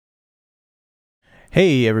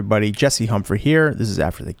Hey everybody, Jesse Humphrey here. This is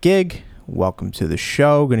After the Gig. Welcome to the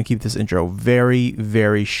show. Going to keep this intro very,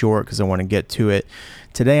 very short because I want to get to it.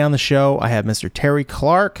 Today on the show, I have Mr. Terry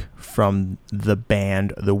Clark from the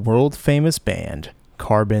world famous band,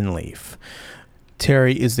 Carbon Leaf.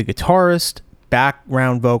 Terry is the guitarist,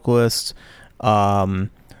 background vocalist,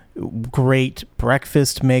 great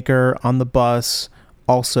breakfast maker on the bus,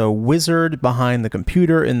 also wizard behind the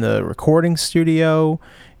computer in the recording studio,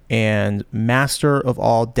 and master of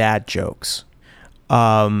all dad jokes.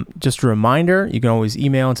 Just a reminder, you can always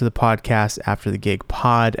email into the podcast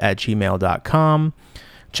afterthegigpod@gmail.com.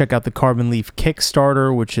 Check out the Carbon Leaf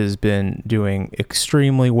Kickstarter, which has been doing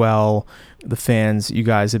extremely well. The fans, you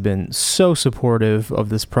guys have been so supportive of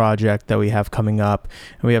this project that we have coming up.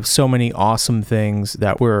 And we have so many awesome things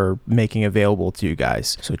that we're making available to you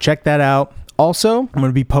guys. So check that out. Also, I'm going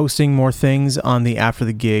to be posting more things on the After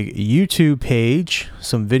the Gig YouTube page,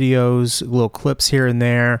 some videos, little clips here and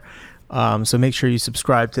there. So make sure you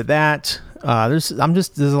subscribe to that. There's a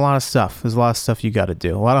lot of stuff. There's a lot of stuff you got to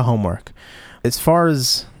do, a lot of homework. As far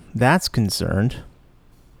as that's concerned,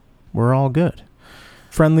 we're all good.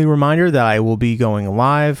 Friendly reminder that I will be going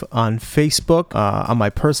live on Facebook, on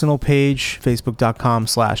my personal page,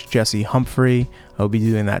 facebook.com/Jesse Humphrey. I'll be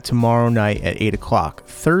doing that tomorrow night at 8 o'clock,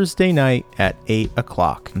 Thursday night at 8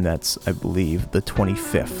 o'clock. And that's, I believe, the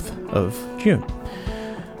 25th of June.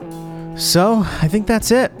 So I think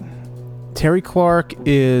that's it. Terry Clark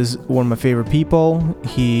is one of my favorite people.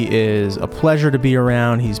 He is a pleasure to be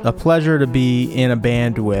around. He's a pleasure to be in a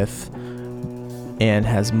band with and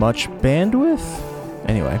has much bandwidth.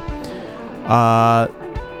 Anyway, I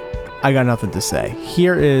got nothing to say.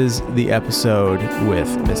 Here is the episode with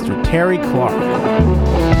Mr. Terry Clark.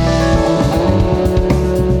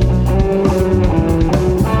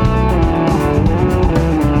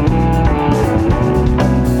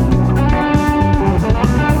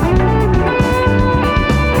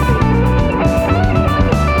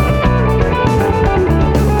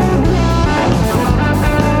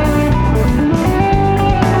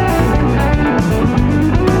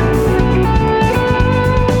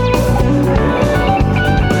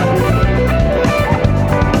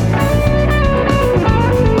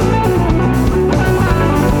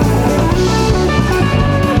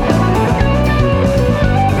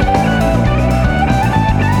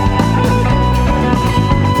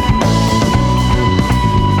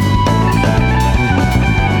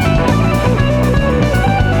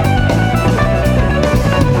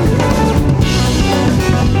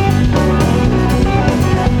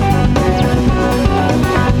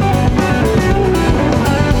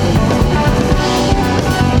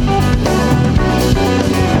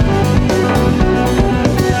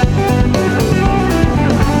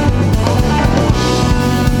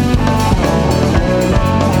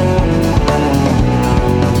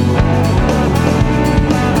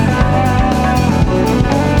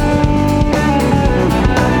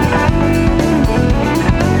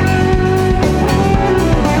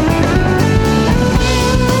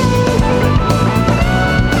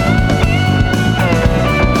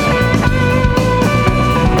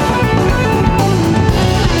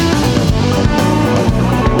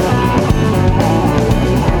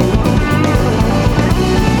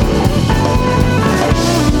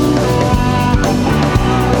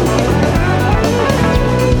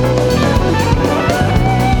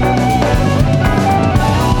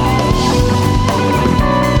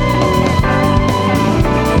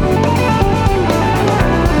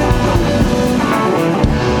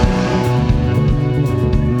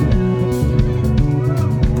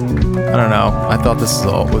 This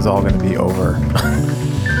was all going to be over.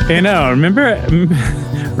 Hey, no, remember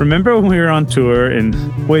when we were on tour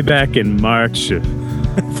way back in March of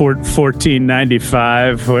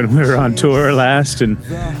 1495 when we were on tour last, and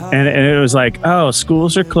it was like, oh,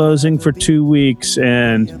 schools are closing for 2 weeks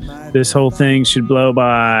and this whole thing should blow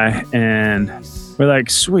by, and we're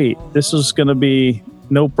like, sweet, this is going to be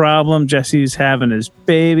no problem. Jesse's having his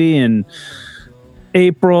baby in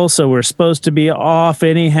April, so we're supposed to be off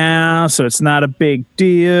anyhow, so it's not a big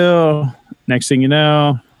deal. Next thing you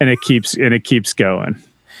know, and it keeps going.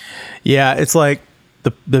 Yeah, it's like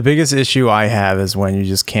the biggest issue I have is when you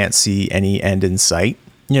just can't see any end in sight.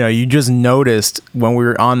 You know, you just noticed when we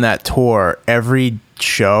were on that tour, every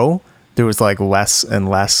show there was like less and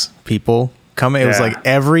less people coming. Yeah. It was like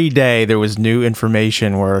every day there was new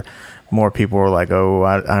information where more people were like, oh,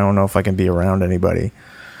 I don't know if I can be around anybody.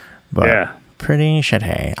 But yeah. Pretty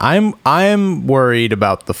shitty. I'm worried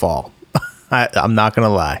about the fall. I'm not gonna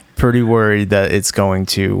lie. Pretty worried that it's going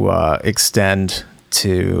to extend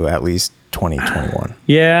to at least 2021.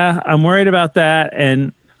 Yeah, I'm worried about that,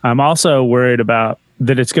 and I'm also worried about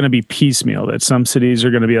that it's going to be piecemeal, that some cities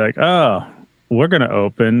are going to be like, oh, we're going to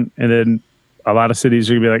open. And then a lot of cities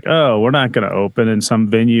are going to be like, oh, we're not going to open. And some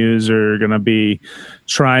venues are going to be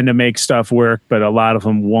trying to make stuff work, but a lot of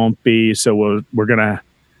them won't be. So we're going to,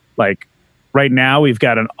 like, right now we've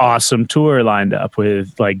got an awesome tour lined up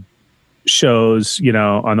with like shows, you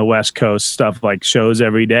know, on the West Coast, stuff like shows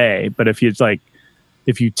every day. But if you take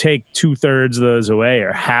 2/3 of those away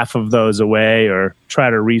or half of those away or try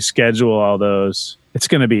to reschedule all those, it's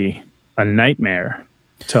going to be a nightmare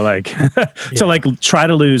to like to like try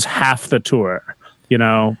to lose half the tour. You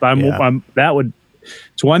know,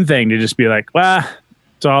 it's one thing to just be like, well,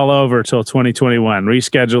 it's all over till 2021,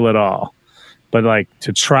 reschedule it all. But like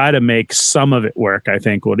to try to make some of it work, I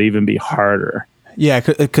think would even be harder. Yeah,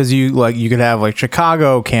 because you could have like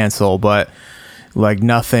Chicago cancel, but like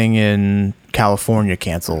nothing in California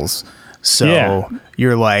cancels. So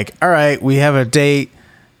you're like, all right, we have a date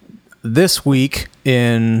this week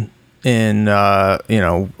we're in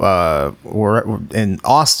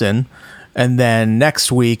Austin, and then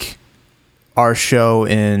next week our show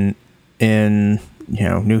in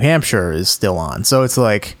New Hampshire is still on. So it's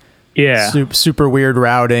like super weird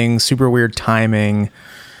routing, super weird timing.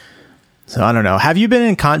 So I don't know. Have you been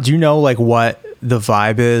in do you know like what the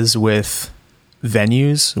vibe is with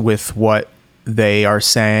venues, with what they are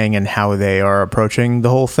saying and how they are approaching the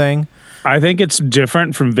whole thing? I think it's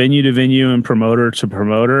different from venue to venue and promoter to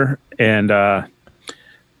promoter. And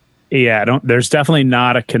there's definitely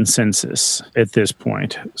not a consensus at this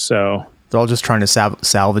point. So they're all just trying to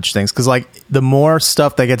salvage things. Cause like the more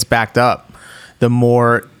stuff that gets backed up, the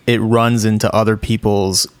more it runs into other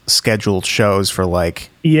people's scheduled shows for like.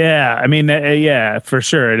 Yeah. I mean, for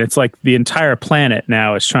sure. And it's like the entire planet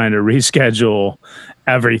now is trying to reschedule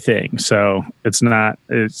everything. So it's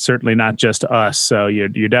certainly not just us. So you're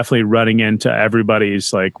definitely running into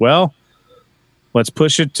everybody's like, well, let's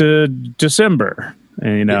push it to December.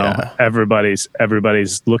 And, everybody's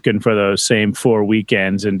looking for those same 4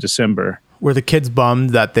 weekends in December. Were the kids bummed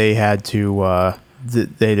that they had to, they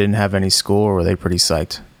didn't have any school, or were they pretty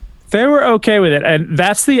psyched? They were okay with it. And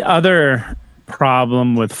that's the other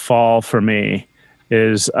problem with fall for me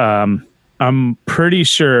is, I'm pretty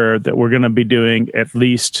sure that we're going to be doing at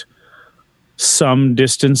least some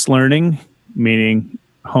distance learning, meaning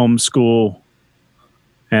homeschool,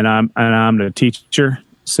 and I'm the teacher.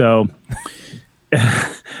 So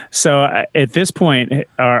at this point,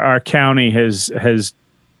 our county has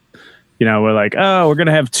we're like, oh, we're going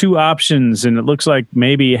to have 2 options, and it looks like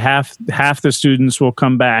maybe half the students will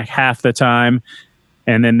come back half the time,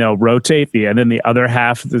 and then they'll rotate and then the other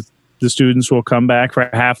half the students will come back for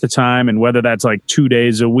half the time, and whether that's like 2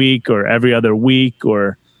 days a week or every other week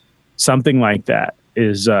or something like that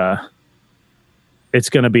is it's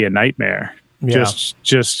going to be a nightmare. Yeah.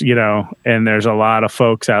 Just and there's a lot of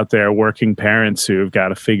folks out there, working parents, who've got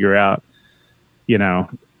to figure out,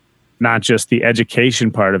 not just the education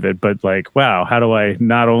part of it, but like, wow, how do I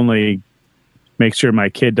not only make sure my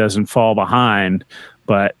kid doesn't fall behind,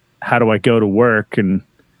 but how do I go to work and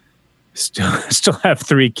still have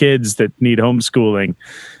 3 kids that need homeschooling,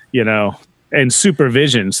 and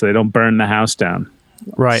supervision so they don't burn the house down.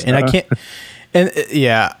 Right. So. And I can't, and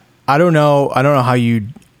I don't know how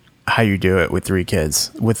you do it with 3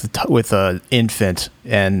 kids with a infant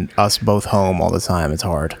and us both home all the time. It's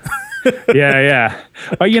hard. Yeah.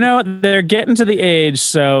 Well, they're getting to the age.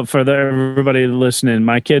 So for everybody listening,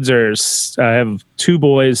 my kids I have 2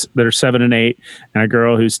 boys that are 7 and 8 and a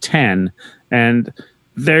girl who's 10, and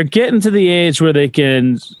they're getting to the age where they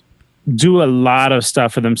can do a lot of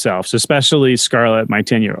stuff for themselves, especially Scarlett, my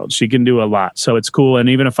 10-year-old. She can do a lot. So it's cool. And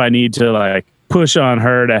even if I need to like push on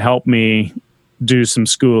her to help me do some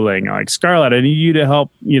schooling, like, Scarlett, I need you to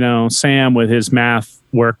help, Sam with his math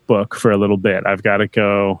workbook for a little bit. I've got to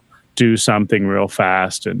go do something real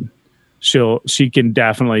fast. And she can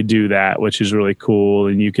definitely do that, which is really cool.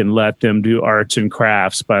 And you can let them do arts and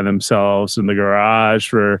crafts by themselves in the garage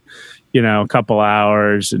for, a couple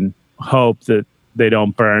hours, and hope that they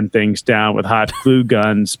don't burn things down with hot glue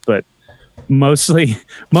guns. But mostly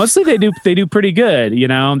they do pretty good,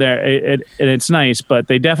 and it's nice, but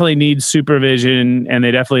they definitely need supervision, and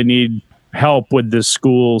they definitely need help with the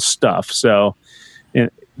school stuff. So,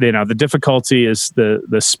 the difficulty is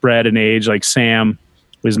the spread in age. Like Sam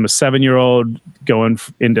was a 7-year-old going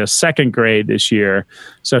into 2nd grade this year.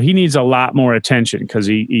 So he needs a lot more attention because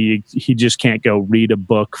he just can't go read a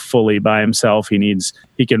book fully by himself. He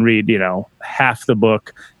can read, half the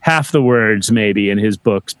book, half the words maybe in his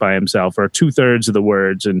books by himself, or 2/3 of the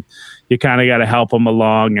words. And you kind of got to help him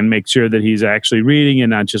along and make sure that he's actually reading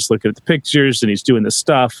and not just looking at the pictures, and he's doing the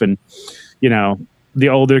stuff. And, the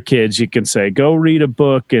older kids, you can say, go read a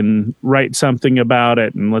book and write something about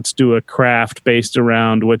it. And let's do a craft based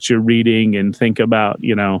around what you're reading and think about,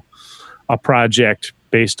 a project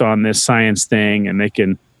based on this science thing. And they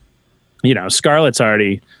can, Scarlett's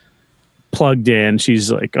already plugged in. She's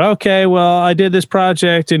like, okay, well, I did this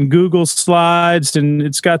project in Google Slides and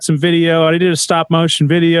it's got some video. I did a stop motion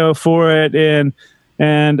video for it and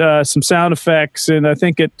some sound effects. And I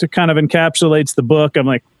think it kind of encapsulates the book. I'm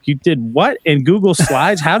like, you did what in Google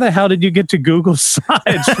Slides? How the hell did you get to Google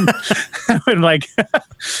Slides? And like,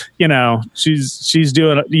 she's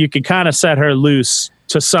doing, you can kind of set her loose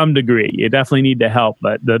to some degree. You definitely need to help,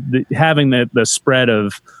 but the having the spread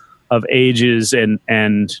of ages and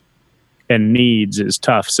needs is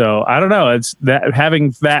tough. So I don't know. It's that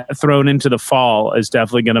having that thrown into the fall is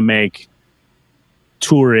definitely going to make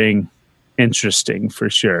touring interesting for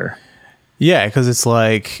sure. Yeah, because it's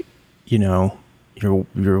like,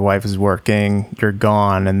 your wife is working, you're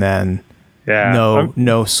gone, and then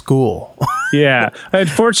no school. Yeah.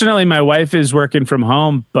 Unfortunately, my wife is working from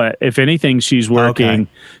home, but if anything, she's working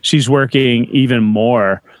even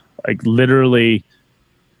more. Like literally,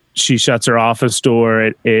 she shuts her office door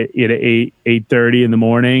at 8:30 in the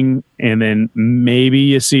morning, and then maybe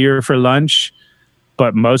you see her for lunch.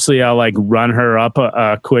 But mostly I'll like run her up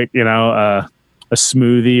a quick, a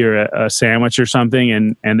smoothie or a sandwich or something.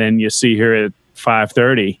 And then you see her at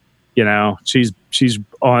 5:30, she's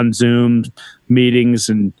on Zoom meetings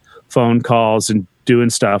and phone calls and doing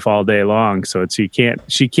stuff all day long. So she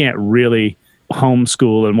can't really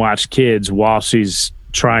homeschool and watch kids while she's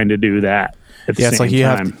trying to do that at the same it's like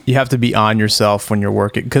time. you have to be on yourself when you're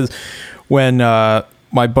working. Cause when,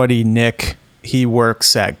 my buddy Nick, he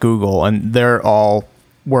works at Google and they're all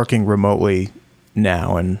working remotely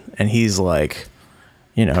now. And he's like,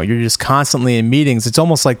 you're just constantly in meetings. It's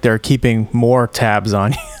almost like they're keeping more tabs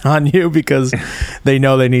on you because they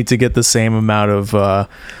know they need to get the same amount of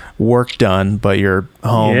work done, but you're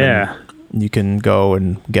home. Yeah. And you can go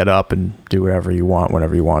and get up and do whatever you want,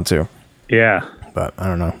 whenever you want to. Yeah. But I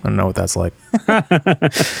don't know what that's like.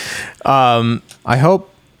 I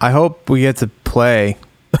hope we get to play.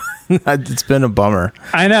 It's been a bummer.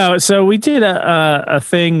 I know. So we did a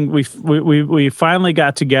thing. We finally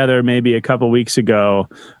got together maybe a couple weeks ago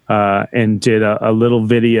and did a little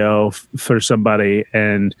video for somebody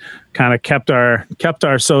and kind of kept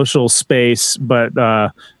our social space. But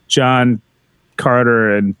John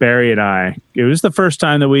Carter and Barry and I, it was the first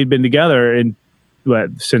time that we'd been together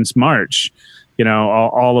since March.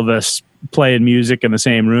 All of us playing music in the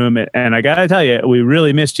same room. And I got to tell you, we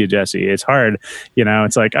really missed you, Jesse. It's hard.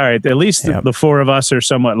 It's like, all right, at least the four of us are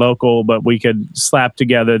somewhat local, but we could slap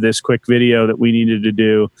together this quick video that we needed to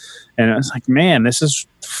do. And I was like, man, this is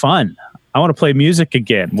fun. I want to play music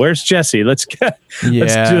again. Where's Jesse? Let's do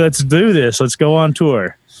this. Let's go on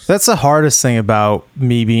tour. That's the hardest thing about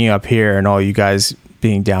me being up here and all you guys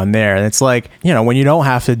being down there. And it's like, when you don't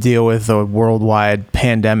have to deal with a worldwide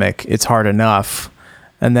pandemic, it's hard enough.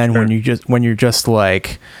 And then when you're just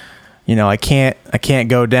like, I can't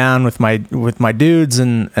go down with my dudes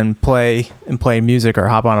and play music or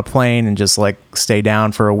hop on a plane and just like stay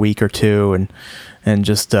down for a week or two and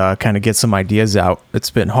just kind of get some ideas out.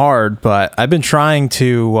 It's been hard, but I've been trying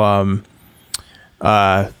to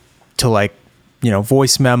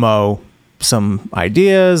voice memo some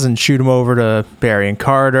ideas and shoot them over to Barry and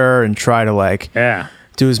Carter and try to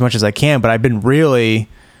do as much as I can. But I've been really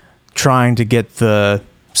trying to get the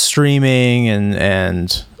streaming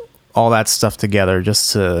and all that stuff together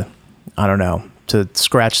just to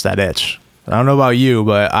scratch that itch. I don't know about you,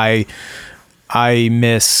 but I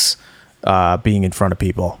miss being in front of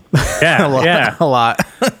people. Yeah, a lot.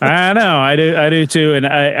 I know, I do too. And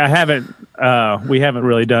I haven't, we haven't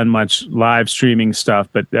really done much live streaming stuff,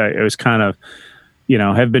 but it was kind of,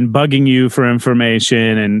 have been bugging you for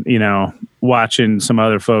information and, watching some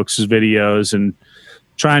other folks' videos and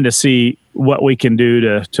trying to see what we can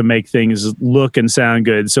do to make things look and sound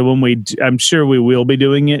good. So I'm sure we will be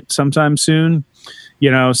doing it sometime soon,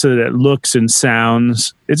 so that it looks and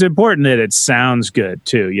sounds. It's important that it sounds good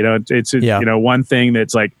too. It's one thing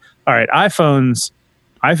that's like, all right, iPhones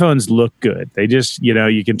look good. They just,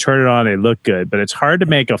 you can turn it on, they look good, but it's hard to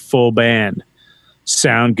make a full band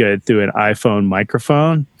sound good through an iPhone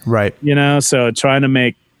microphone. Right. So trying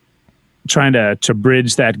to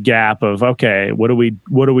bridge that gap of, okay, what are we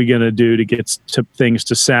going to do to get things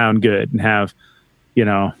to sound good and have,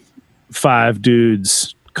 5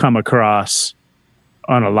 dudes come across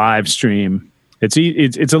on a live stream. It's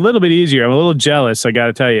a little bit easier. I'm a little jealous, I got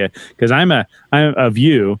to tell you, because I'm of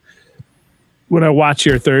you. When I watch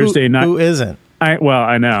your Thursday night, who isn't?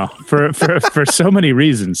 I know for so many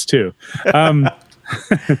reasons too.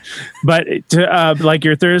 But like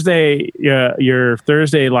your Thursday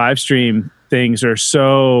live stream things are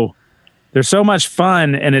they're so much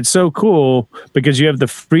fun, and it's so cool because you have the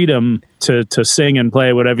freedom to sing and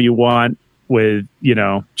play whatever you want with,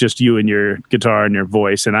 just you and your guitar and your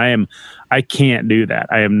voice. And I can't do that.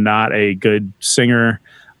 I am not a good singer.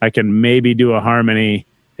 I can maybe do a harmony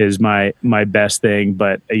is my best thing,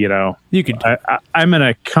 but you could. I'm an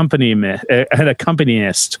accompanist.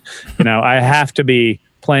 I have to be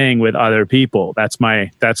playing with other people. That's my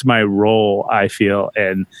role, I feel,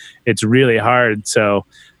 and it's really hard. So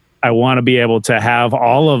I want to be able to have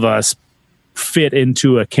all of us fit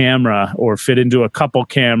into a camera or fit into a couple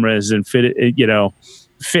cameras and fit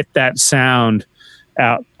that sound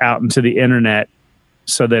out into the internet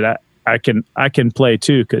so that I can play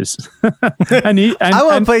too, because I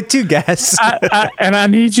want to play too, guys. And I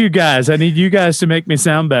need you guys. I need you guys to make me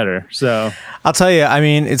sound better. So I'll tell you, I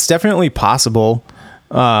mean, it's definitely possible.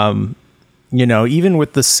 Even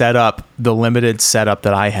with the limited setup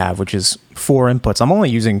that I have, which is 4 inputs,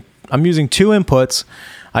 I'm using 2 inputs.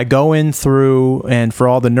 I go in through, and for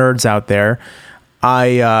all the nerds out there,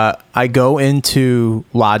 I go into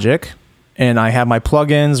Logic, and I have my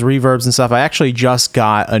plugins, reverbs, and stuff. I actually just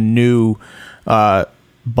got a new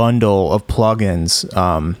bundle of plugins.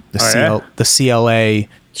 The CLA.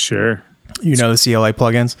 Sure. The CLA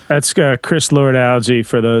plugins. That's Chris Lord-Alge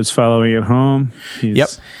for those following at home.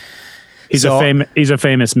 He's a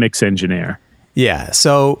famous mix engineer. Yeah.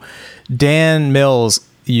 So Dan Mills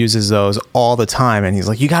uses those all the time, and he's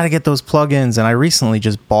like, you got to get those plugins. And I recently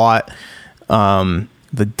just bought the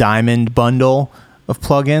Diamond bundle of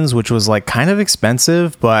plugins, which was like kind of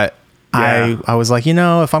expensive, but yeah. I was like,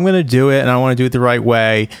 if I'm going to do it and I want to do it the right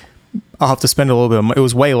way, I'll have to spend a little bit more. It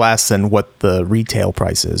was way less than what the retail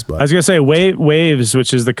price is. But I was going to say Waves,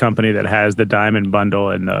 which is the company that has the Diamond bundle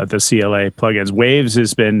and the CLA plugins. Waves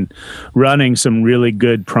has been running some really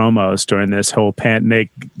good promos during this whole pandemic.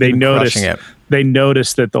 They noticed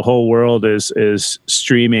that the whole world is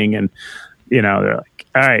streaming, and they're like,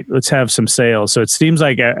 all right, let's have some sales. So it seems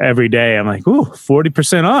like every day I'm like, ooh,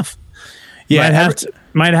 40% off. Yeah,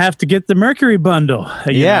 might have to get the Mercury bundle.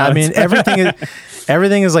 Yeah, I mean everything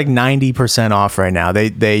is like 90% off right now.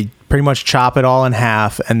 They pretty much chop it all in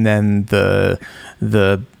half, and then the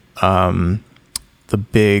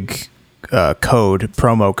big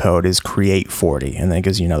promo code is Create 40, and then it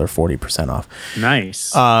gives you another 40% off.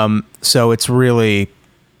 Nice. So it's really,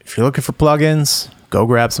 if you're looking for plugins, go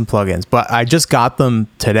grab some plugins. But I just got them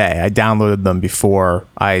today. I downloaded them before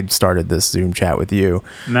I started this Zoom chat with you.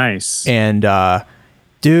 Nice. And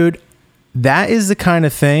dude, that is the kind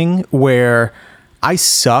of thing where I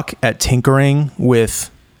suck at tinkering with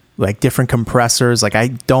like different compressors. Like I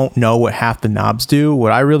don't know what half the knobs do.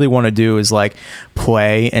 What I really want to do is like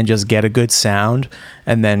play and just get a good sound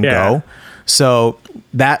and then go. So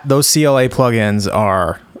those CLA plugins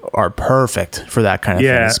are perfect for that kind of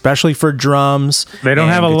thing, especially for drums. They don't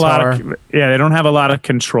have they don't have a lot of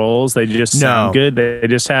controls. They just sound good. They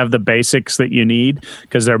just have the basics that you need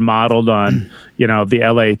because they're modeled on, the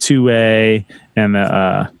LA2A and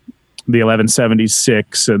the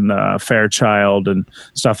 1176 and the Fairchild and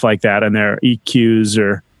stuff like that. And their EQs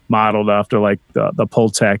are modeled after like the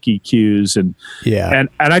Pultec EQs. And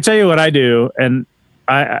I tell you what I do, and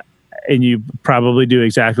you probably do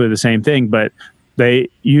exactly the same thing, but they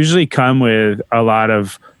usually come with a lot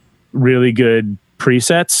of really good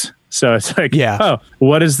presets. So it's like,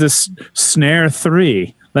 what is this snare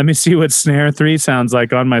 3? Let me see what snare 3 sounds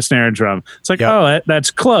like on my snare drum. It's like,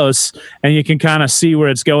 that's close. And you can kind of see where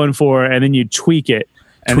it's going for, and then you tweak it.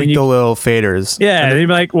 And tweak the little faders. Yeah. And then you're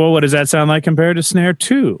like, well, what does that sound like compared to snare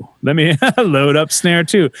 2? Let me load up snare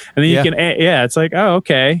 2. And then you can, it's like, oh,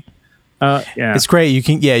 okay. It's great. You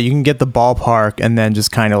can get the ballpark and then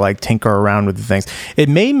just kind of like tinker around with the things. It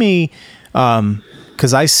made me,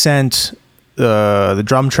 because I sent the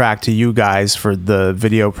drum track to you guys for the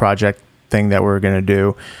video project thing that we're going to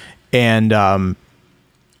do. And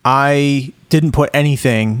I didn't put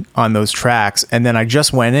anything on those tracks. And then I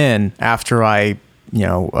just went in after I,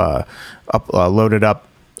 loaded up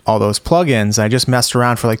all those plugins. I just messed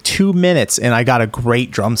around for like 2 minutes and I got a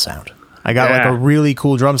great drum sound. I got like a really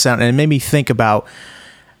cool drum sound, and it made me think about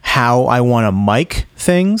how I want to mic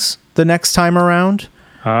things the next time around.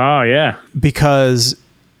 Oh yeah. Because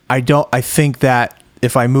I think that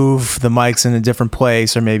if I move the mics in a different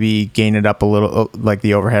place or maybe gain it up a little, like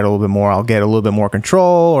the overhead a little bit more, I'll get a little bit more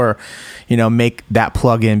control, or, make that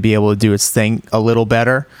plugin be able to do its thing a little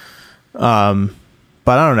better.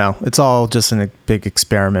 But I don't know. It's all just a big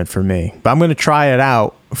experiment for me. But I'm going to try it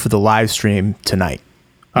out for the live stream tonight.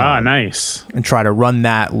 Nice. and try to run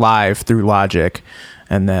that live through Logic,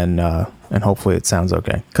 and then and hopefully it sounds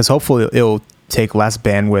okay. Because hopefully it'll take less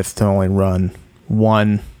bandwidth to only run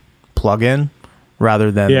one plugin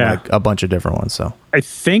rather than like a bunch of different ones. So I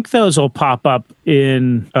think those will pop up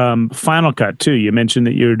in Final Cut too. You mentioned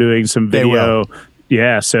that you were doing some video.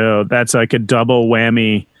 Yeah, so that's like a double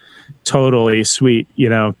whammy. Totally sweet,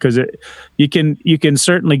 because you can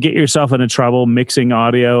certainly get yourself into trouble mixing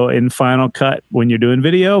audio in Final Cut when you're doing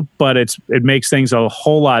video, but it makes things a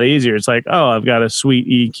whole lot easier. It's like, oh, I've got a sweet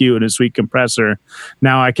EQ and a sweet compressor.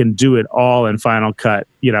 Now I can do it all in Final Cut,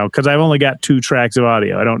 because I've only got 2 tracks of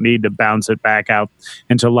audio. I don't need to bounce it back out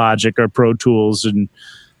into Logic or Pro Tools, and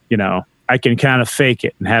I can kind of fake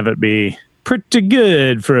it and have it be pretty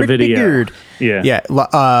good for a video. Good. Yeah.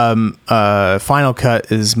 Final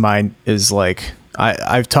Cut is like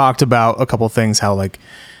I've talked about a couple things, how like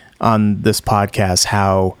on this podcast,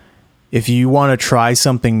 how if you want to try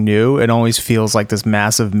something new, it always feels like this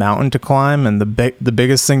massive mountain to climb, and the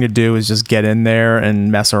biggest thing to do is just get in there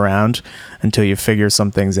and mess around until you figure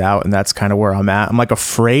some things out. And that's kind of where I'm at. I'm like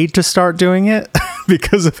afraid to start doing it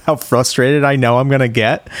because of how frustrated I know I'm gonna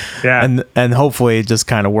get. And hopefully it just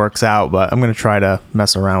kind of works out, but I'm gonna try to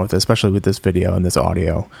mess around with it, especially with this video and this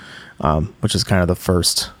audio, which is kind of the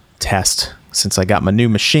first test since I got my new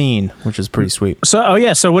machine, which is pretty sweet. So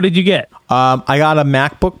what did you get? I got a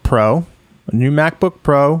MacBook Pro, a new MacBook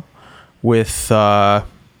Pro with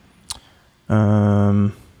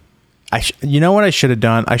you know what I should have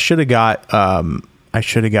done? I should have got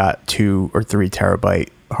 2 or 3 terabyte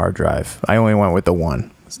hard drive. I only went with the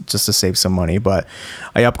 1 just to save some money, but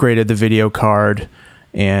I upgraded the video card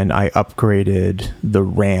and I upgraded the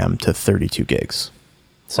RAM to 32 gigs.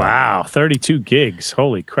 So, wow, 32 gigs.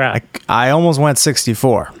 Holy crap. I almost went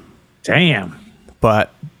 64. Damn.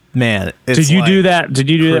 But man, it's Did you do that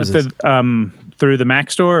through the Mac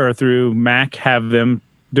store or through Mac, have them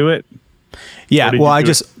do it? Yeah, well, I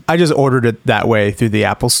just ordered it that way through the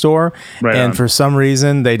Apple store. Right and on. For some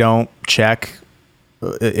reason they don't check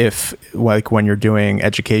if like when you're doing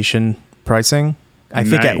education pricing. I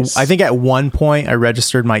think at one point I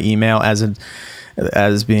registered my email as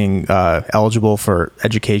being eligible for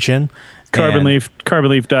education.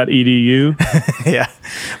 Carbonleaf.edu. Yeah.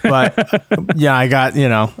 But yeah, I got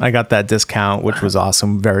that discount, which was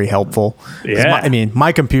awesome. Very helpful. Yeah.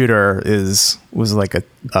 My computer was like a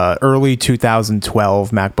early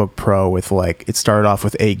 2012 MacBook Pro with it started off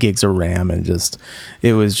with 8 gigs of RAM and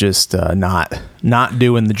it was just not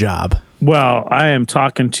doing the job. Well, I am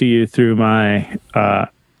talking to you through my, I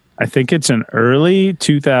think it's an early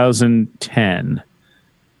 2010.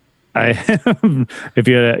 It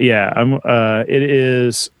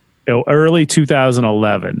is early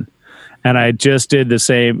 2011, and I just did the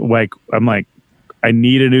same. I'm like, I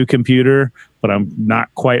need a new computer, but I'm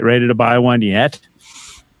not quite ready to buy one yet,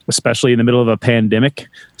 especially in the middle of a pandemic.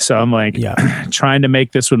 So I'm like, trying to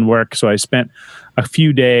make this one work. So I spent a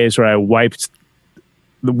few days where I wiped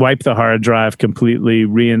the hard drive completely,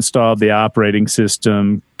 reinstalled the operating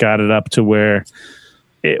system, got it up to where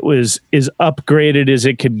it was as upgraded as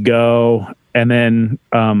it could go. And then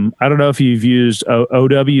I don't know if you've used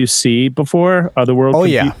OWC before, Otherworld. Oh,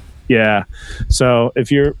 yeah. Yeah. So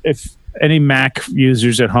if any Mac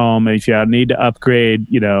users at home, if you need to upgrade,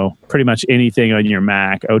 pretty much anything on your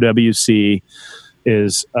Mac, OWC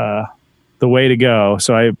is the way to go.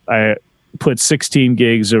 So I put 16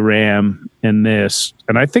 gigs of RAM in this,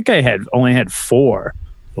 and I think I only had 4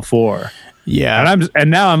 before. Yeah.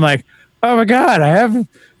 And now I'm like, oh my God,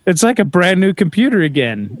 it's like a brand new computer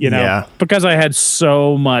again, because I had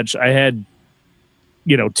so much. I had,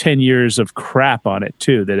 10 years of crap on it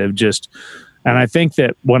too that have just, and I think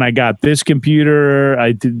that when I got this computer,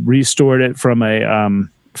 I restored it from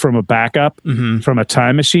a backup, from a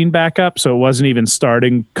Time Machine backup. So it wasn't even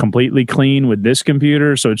starting completely clean with this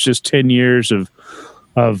computer. So it's just 10 years of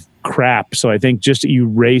crap. So I think just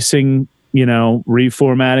erasing,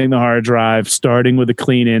 reformatting the hard drive, starting with a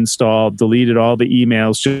clean install, deleted all the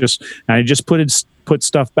emails, and I just put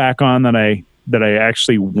stuff back on that I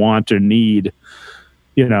actually want or need.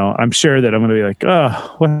 I'm sure that I'm going to be like,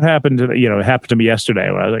 oh, what happened to it happened to me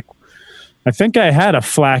yesterday where I was like, I think I had a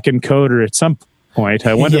FLAC encoder at some point.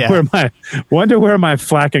 I wonder where my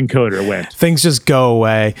FLAC encoder went. Things just go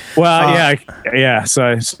away. Well, yeah.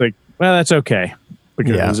 So it's like, well, that's okay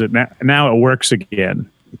because now it works again,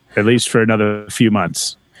 at least for another few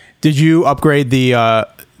months. Did you upgrade the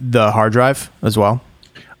hard drive as well?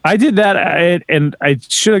 I did that, and I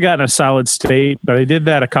should have gotten a solid state, but I did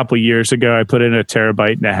that a couple years ago. I put in a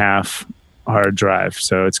 1.5 terabyte hard drive,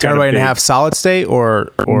 so it's 1.5 terabyte solid state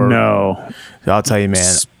or no. I'll tell you,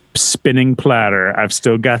 man. spinning platter. I've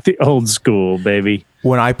still got the old school, baby.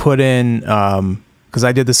 When I put in, because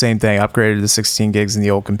I did the same thing, upgraded to 16 gigs in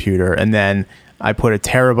the old computer, and then I put a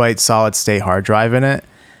terabyte solid state hard drive in it,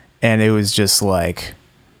 and it was just like,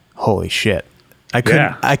 holy shit.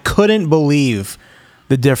 I couldn't believe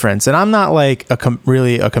the difference. And I'm not like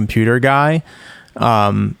really a computer guy.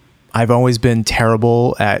 I've always been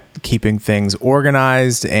terrible at keeping things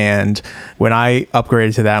organized. And when I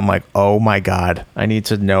upgraded to that, I'm like, oh my God, I need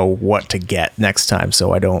to know what to get next time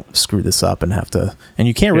so I don't screw this up and have to. And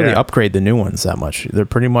you can't really upgrade the new ones that much. They're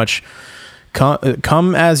pretty much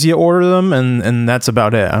come as you order them, and that's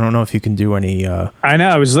about it. I don't know if you can do any. I know.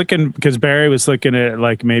 I was looking because Barry was looking at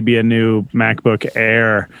like maybe a new MacBook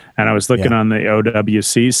Air, and I was looking on the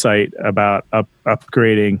OWC site about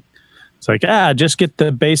upgrading. It's like, just get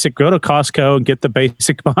the basic, go to Costco and get the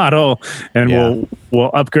basic model, and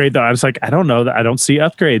we'll upgrade that. I was like, I don't know that I don't see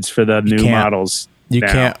upgrades for the new models. You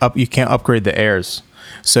can't upgrade the Airs.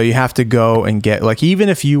 So you have to go and get, like, even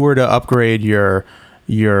if you were to upgrade you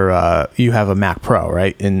have a Mac Pro,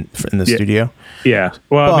 right? In the studio? Yeah.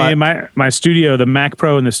 Well, I mean, my studio, the Mac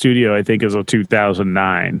Pro in the studio, I think is a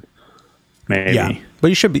 2009, maybe. Yeah. But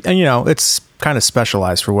you should be, and it's kind of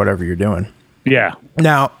specialized for whatever you're doing. Yeah.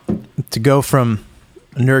 Now, to go from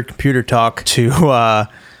nerd computer talk to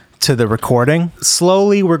the recording,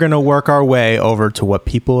 slowly we're going to work our way over to what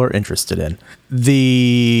people are interested in.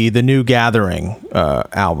 The new Gathering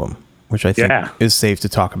album, which I think is safe to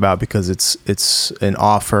talk about because it's an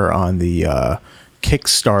offer on the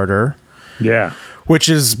Kickstarter. Yeah. Which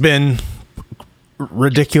has been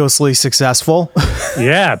ridiculously successful.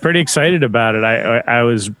 Yeah, pretty excited about it. I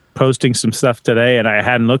was posting some stuff today and I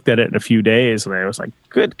hadn't looked at it in a few days, and I was like,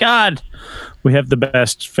 good God, we have the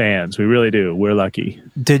best fans. We really do. We're lucky.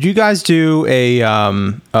 Did you guys do a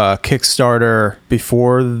Kickstarter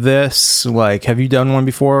before this? Like, have you done one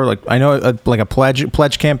before? Like, I know like a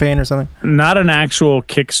pledge campaign or something? Not an actual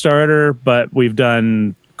Kickstarter, but we've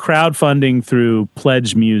done crowdfunding through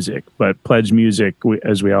Pledge Music. But Pledge Music,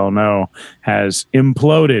 as we all know, has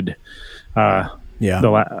imploded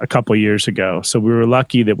a couple of years ago. So we were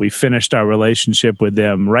lucky that we finished our relationship with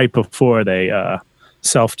them right before they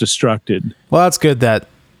self-destructed. Well, that's good that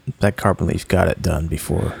Carbon Leaf got it done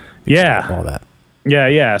before all that.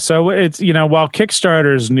 Yeah. So it's, while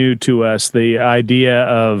Kickstarter is new to us, the idea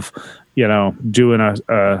of, doing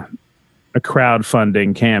a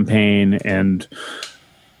crowdfunding campaign and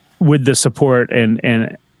with the support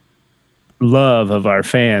and love of our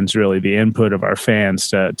fans, really the input of our fans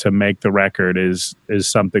to make the record is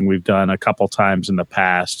something we've done a couple times in the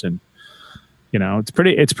past. And, it's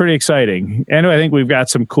pretty exciting. And I think we've got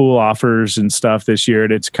some cool offers and stuff this year.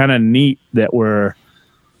 And it's kind of neat that we're,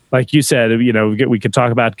 like you said, we could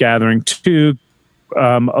talk about Gathering 2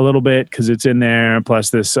 a little bit because it's in there.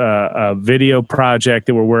 Plus this video project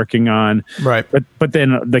that we're working on. Right. But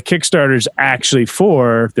then the Kickstarter's actually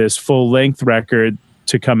for this full length record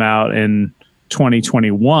to come out in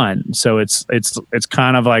 2021. So it's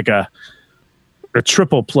kind of like a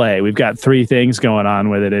triple play. We've got three things going on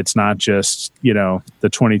with it. It's not just, the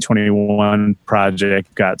 2021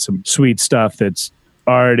 project. Got some sweet stuff that's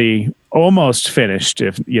already almost finished.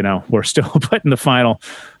 If, we're still putting the final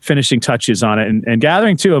finishing touches on it. And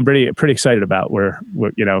Gathering 2, I'm pretty excited about. We're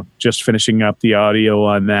just finishing up the audio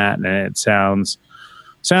on that, and it sounds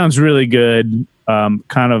really good.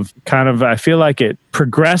 Kind of, I feel like it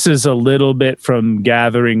progresses a little bit from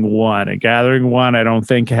Gathering 1. And Gathering 1, I don't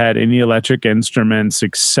think had any electric instruments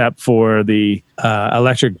except for the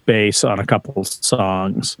electric bass on a couple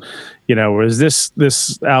songs. Whereas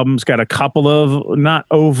this album's got a couple of not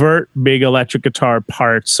overt big electric guitar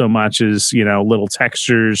parts so much as, little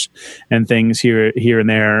textures and things here and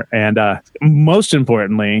there. And most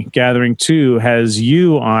importantly, Gathering 2 has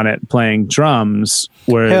you on it playing drums.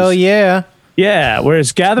 Whereas, hell yeah. Yeah,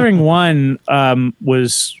 whereas Gathering 1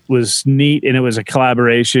 was neat, and it was a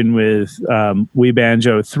collaboration with We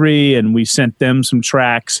Banjo 3, and we sent them some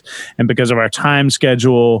tracks. And because of our time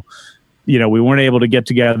schedule, we weren't able to get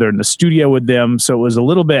together in the studio with them, so it was a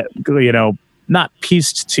little bit, not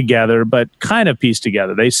pieced together, but kind of pieced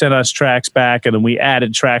together. They sent us tracks back, and then we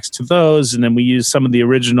added tracks to those, and then we used some of the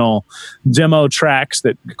original demo tracks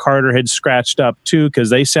that Carter had scratched up too, because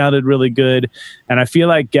they sounded really good. And I feel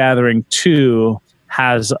like Gathering 2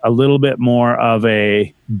 has a little bit more of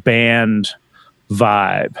a band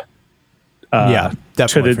vibe. Yeah,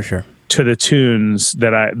 definitely, for sure. To the tunes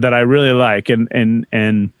that I really like, and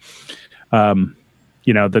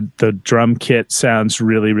the drum kit sounds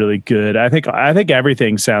really, really good. I think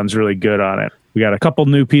everything sounds really good on it. We got a couple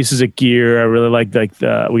new pieces of gear. I really like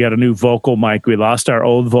we got a new vocal mic. We lost our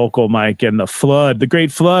old vocal mic in the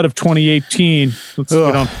great flood of 2018.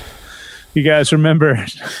 You guys remember?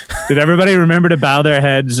 Did everybody remember to bow their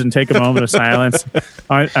heads and take a moment of silence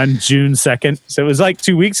on June 2nd? So it was like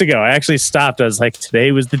 2 weeks ago. I actually stopped. I was like,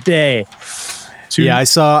 today was the day. Yeah, I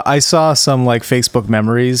saw some like Facebook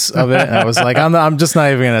memories of it, and I was like, I'm just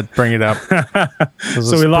not even gonna bring it up.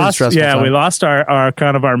 So we lost our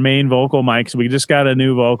kind of our main vocal mics. We just got a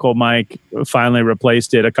new vocal mic, finally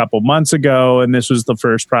replaced it a couple months ago, and this was the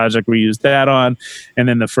first project we used that on. And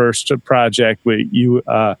then the first project you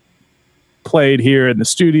played here in the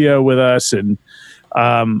studio with us, and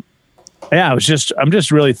I'm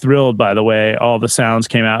just really thrilled by the way all the sounds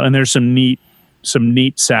came out, and there's some neat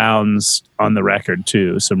sounds on the record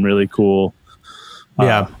too. Some really cool,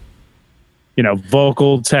 vocal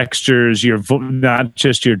textures. You're not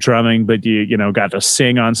just your drumming, but you got to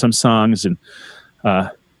sing on some songs, and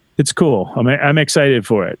it's cool. I'm excited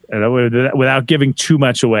for it. And without giving too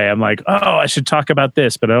much away, I'm like, oh, I should talk about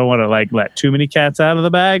this, but I don't want to like let too many cats out of the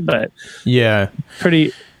bag. But yeah,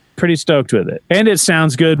 pretty stoked with it. And it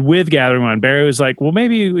sounds good with Gathering One. Barry was like, well,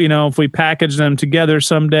 maybe, if we package them together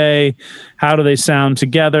someday, how do they sound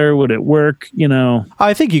together? Would it work?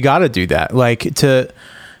 I think you got to do that. Like to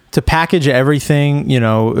package everything,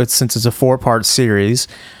 since it's a 4-part series,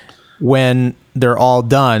 when they're all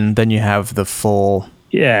done, then you have the full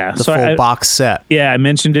full box set. Yeah, I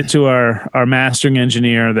mentioned it to our mastering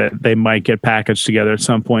engineer that they might get packaged together at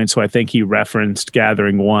some point. So I think he referenced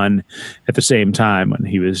Gathering One at the same time when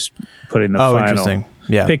he was putting the final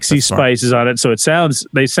Pixie spices on it. So they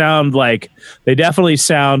definitely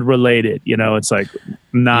sound related. It's like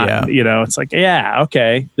not, it's like, yeah,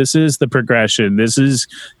 okay, this is the progression. This is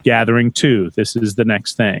Gathering 2. This is the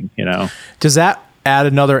next thing, Does that add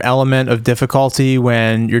another element of difficulty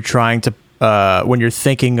when you're trying to when you're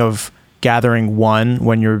thinking of Gathering 1,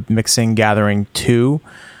 when you're mixing Gathering 2,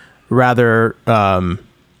 rather,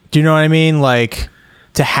 do you know what I mean? Like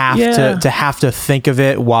to have to think of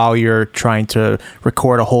it while you're trying to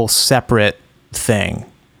record a whole separate thing.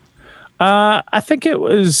 I think it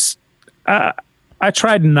was, I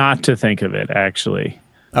tried not to think of it actually.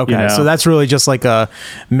 Okay, so that's really just like a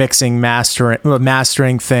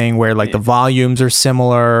mastering thing where like the volumes are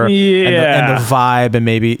similar, and the vibe, and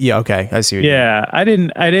maybe okay, I see. I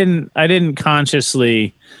didn't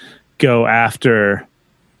consciously go after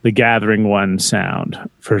the Gathering One sound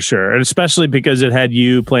for sure, and especially because it had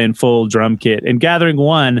you playing full drum kit, and Gathering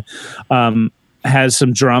One has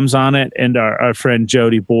some drums on it, and our friend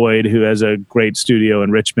Jody Boyd, who has a great studio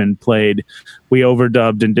in Richmond, we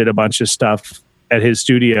overdubbed and did a bunch of stuff at his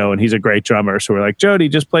studio, and he's a great drummer. So we're like, Jody,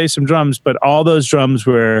 just play some drums. But all those drums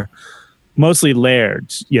were mostly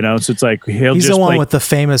layered, so it's like he's the one with the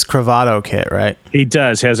famous Cravato kit, right? He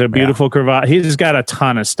does. He has a beautiful Cravato. He's got a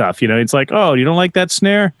ton of stuff. It's like, oh, you don't like that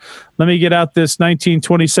snare? Let me get out this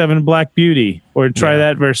 1927 Black Beauty, or try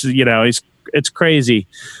that versus, it's crazy.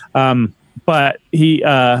 But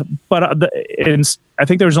I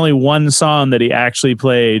think there was only one song that he actually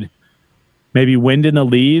played, maybe Wind in the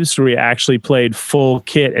Leaves, where we actually played full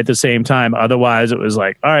kit at the same time. Otherwise, it was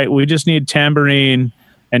like, all right, we just need tambourine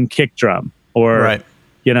and kick drum. Or,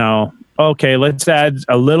 okay, let's add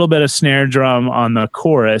a little bit of snare drum on the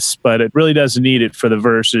chorus, but it really doesn't need it for the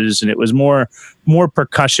verses. And it was more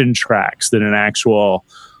percussion tracks than an actual,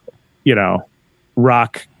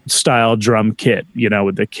 rock style drum kit,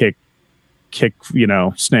 with the kick,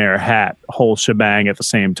 snare, hat, whole shebang at the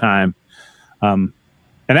same time.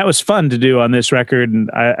 And that was fun to do on this record. And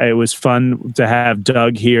it was fun to have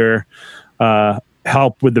Doug here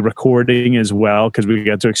help with the recording as well, because we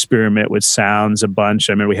got to experiment with sounds a bunch.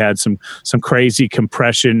 I mean, we had some crazy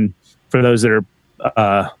compression. For those that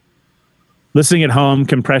are listening at home,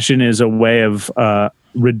 compression is a way of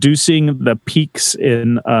reducing the peaks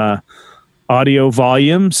in audio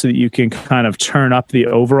volume so that you can kind of turn up the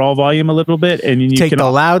overall volume a little bit. And you take can the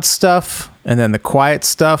loud stuff and then the quiet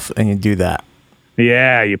stuff, and you do that.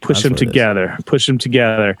 Yeah, you push them together.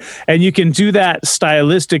 And you can do that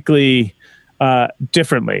stylistically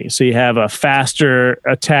differently. So you have a faster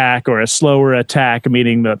attack or a slower attack,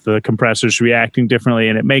 meaning that the compressor's reacting differently,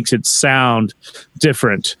 and it makes it sound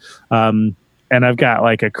different. And I've got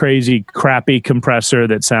like a crazy crappy compressor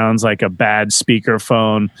that sounds like a bad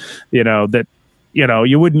speakerphone, that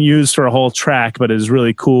you wouldn't use for a whole track, but is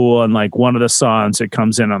really cool. And like one of the songs, it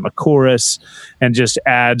comes in on the chorus and just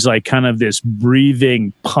adds like kind of this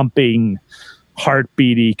breathing, pumping,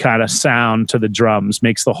 heartbeaty kind of sound to the drums,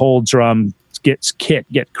 makes the whole drum get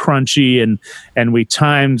crunchy, and we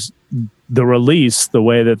timed the release the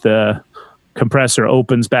way that the compressor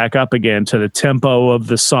opens back up again to the tempo of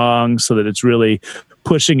the song, so that it's really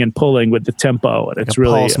pushing and pulling with the tempo, and it's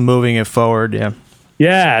really pulse moving it forward.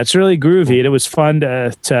 Yeah, it's really groovy. And it was fun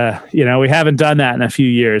to we haven't done that in a few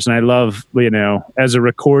years, and I love, as a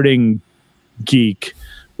recording geek,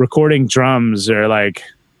 recording drums are like,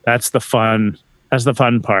 that's the fun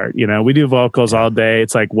part. We do vocals all day.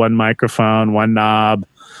 It's like one microphone, one knob,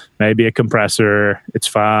 maybe a compressor. It's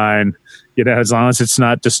fine. As long as it's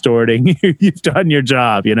not distorting, you've done your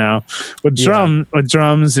job, with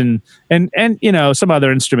drums and some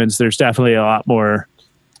other instruments, there's definitely a lot more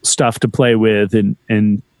stuff to play with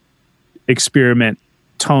and experiment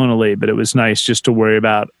tonally, but it was nice just to worry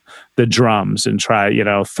about the drums and try,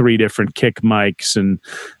 3 different kick mics and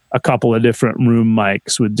a couple of different room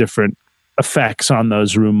mics with different effects on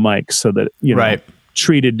those room mics, so that,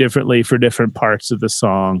 treated differently for different parts of the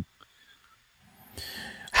song.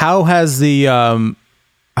 How has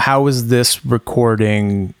how is this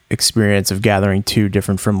recording experience of Gathering 2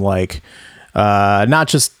 different from not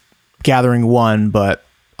just Gathering 1, but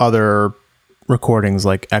other recordings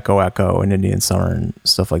like Echo Echo and Indian Summer and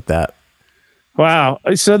stuff like that? Wow.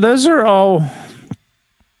 So those are all,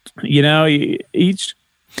 each.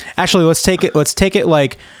 Actually, let's take it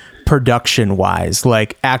like production wise,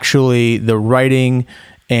 like actually the writing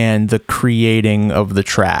and the creating of the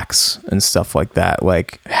tracks and stuff like that.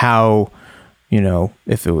 Like how,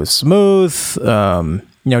 if it was smooth,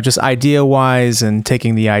 just idea wise, and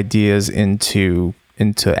taking the ideas into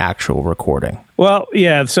actual recording. Well,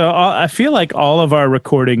 yeah. So I feel like all of our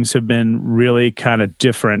recordings have been really kind of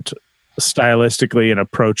different stylistically and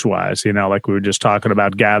approach wise, like we were just talking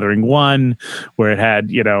about Gathering 1, where it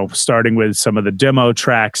had, starting with some of the demo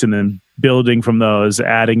tracks and then building from those,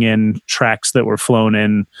 adding in tracks that were flown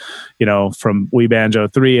in, from Wee Banjo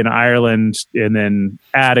 3 in Ireland, and then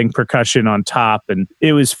adding percussion on top. And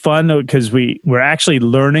it was fun because we were actually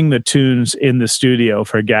learning the tunes in the studio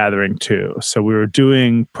for Gathering 2. So we were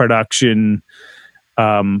doing production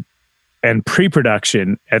and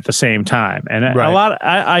pre-production at the same time. And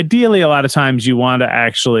ideally, a lot of times you want to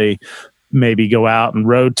actually maybe go out and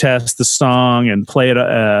road test the song and play it,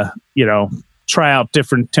 try out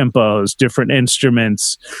different tempos, different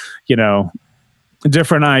instruments,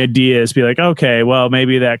 different ideas. Be like, okay, well,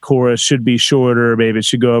 maybe that chorus should be shorter. Maybe it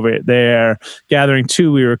should go over it there. Gathering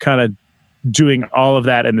 2, we were kind of doing all of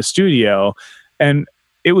that in the studio, and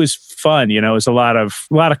it was fun. It was a lot of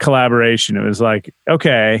collaboration. It was like,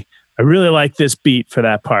 okay, I really like this beat for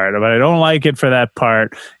that part, but I don't like it for that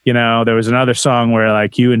part. There was another song where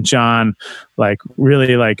like you and John,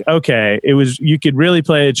 really okay, you could really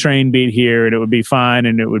play a train beat here and it would be fine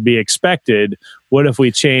and it would be expected. What if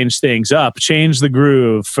we change things up, change the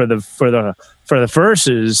groove for the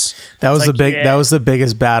verses? That was that was the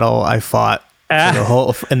biggest battle I fought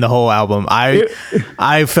in the whole album.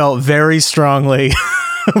 I felt very strongly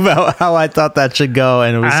about how I thought that should go,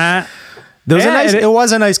 and it was. It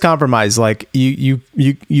was a nice compromise. Like you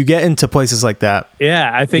get into places like that. Yeah,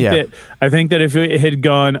 I think that if it had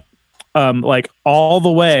gone all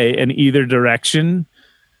the way in either direction,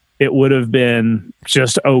 it would have been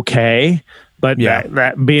just okay. But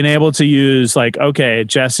that being able to use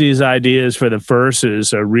Jesse's ideas for the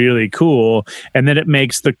verses are really cool, and then it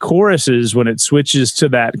makes the choruses, when it switches to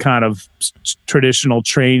that kind of traditional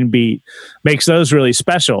train beat, makes those really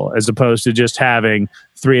special, as opposed to just having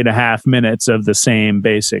 3.5 minutes of the same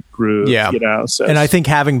basic groove. Yeah, So, and I think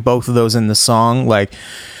having both of those in the song,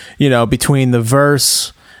 between the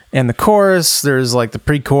verse and the chorus, there's the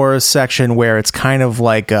pre-chorus section where it's kind of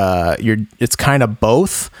it's kind of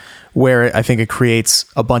both. Where I think it creates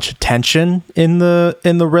a bunch of tension in the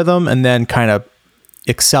rhythm, and then kind of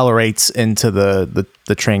accelerates into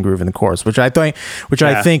the train groove in the chorus, which I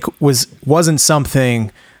think wasn't something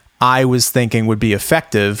I was thinking would be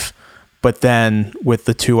effective, but then with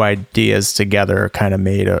the two ideas together, kind of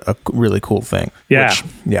made a really cool thing. Yeah,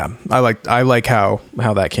 I like how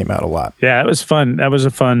that came out a lot. Yeah, it was fun. That was a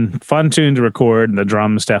fun tune to record, and the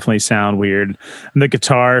drums definitely sound weird, and the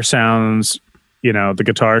guitar sounds. The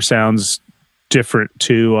guitar sounds different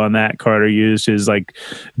too on that. Carter used his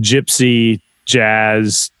gypsy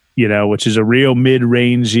jazz, which is a real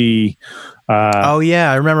mid-rangey.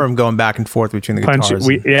 I remember him going back and forth between the guitars.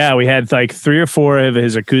 We had 3 or 4 of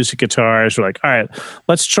his acoustic guitars. We're like, all right,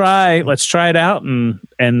 let's try it out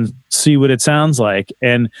and see what it sounds like.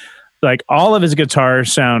 And all of his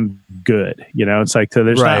guitars sound good. It's so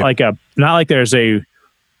there's not like there's a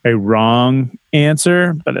wrong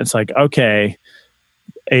answer, but it's okay.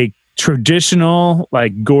 A traditional,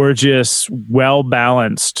 like gorgeous,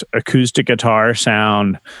 well-balanced acoustic guitar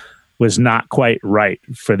sound was not quite right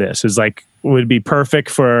for this. It's like, would be perfect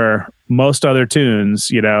for most other tunes.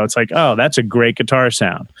 It's like, oh, that's a great guitar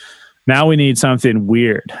sound. Now we need something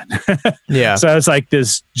weird. Yeah. So it's like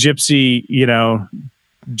this gypsy,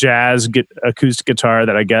 jazz acoustic guitar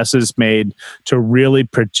that I guess is made to really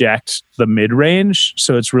project the mid-range.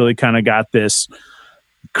 So it's really kind of got this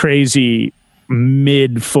crazy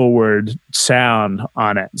mid-forward sound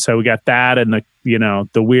on it. So we got that and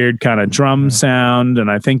the weird kind of drum sound. And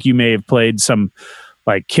I think you may have played some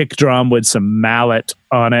like kick drum with some mallet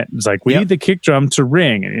on it. It's like, we need the kick drum to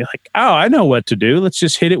ring. And you're like, oh, I know what to do. Let's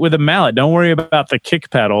just hit it with a mallet. Don't worry about the kick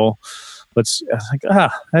pedal. I was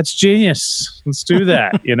like, that's genius. Let's do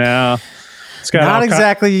that. It's got not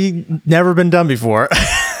exactly never been done before.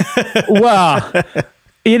 Well,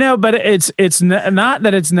 but it's not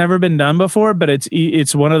that it's never been done before, but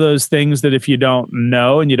it's one of those things that if you don't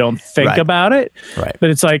know and you don't think about it, right. But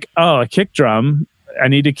it's like, oh, a kick drum, I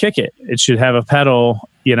need to kick it. It should have a pedal,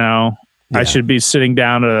 I should be sitting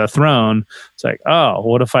down at a throne. It's like, oh,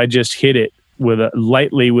 what if I just hit it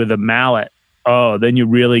lightly with a mallet? Oh, then you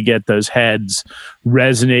really get those heads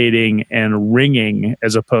resonating and ringing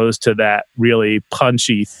as opposed to that really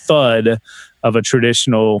punchy thud of a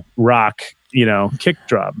traditional rock, kick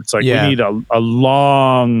drum. It's like we need a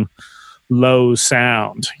long, low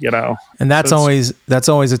sound, And that's always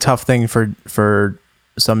a tough thing for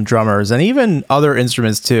some drummers and even other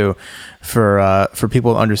instruments too, for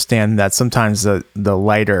people to understand that sometimes the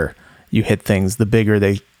lighter you hit things, the bigger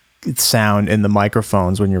they sound in the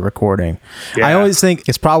microphones when you're recording. Yeah. I always think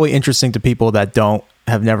it's probably interesting to people that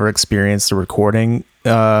have never experienced the recording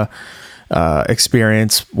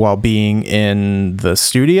experience while being in the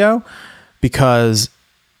studio, because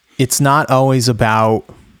it's not always about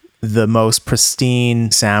the most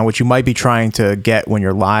pristine sound, which you might be trying to get when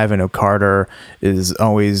you're live. I know Carter is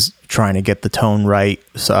always trying to get the tone right,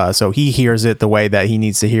 so he hears it the way that he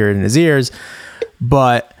needs to hear it in his ears.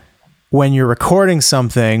 But when you're recording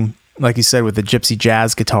something, like you said with the gypsy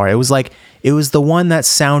jazz guitar, it was the one that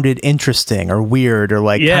sounded interesting or weird or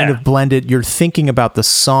kind of blended. You're thinking about the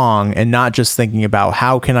song and not just thinking about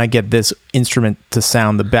how can I get this instrument to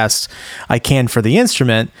sound the best I can for the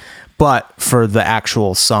instrument, but for the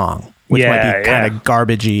actual song, which might be kind of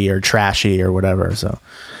garbagey or trashy or whatever. So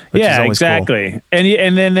exactly. Cool.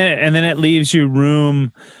 And then it leaves you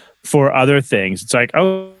room for other things. It's like,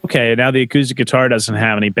 oh, okay, now the acoustic guitar doesn't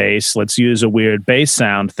have any bass. Let's use a weird bass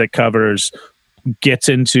sound that gets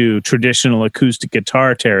into traditional acoustic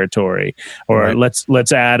guitar territory. Or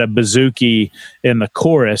let's add a bouzouki in the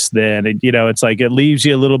chorus then. It's like it leaves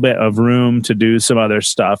you a little bit of room to do some other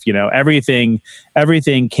stuff. Everything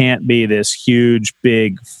can't be this huge,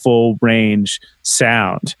 big, full range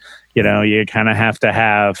sound. You kind of have to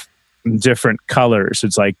have different colors.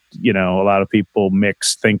 It's like, a lot of people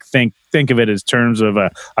think of it as terms of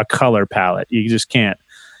a color palette. You just can't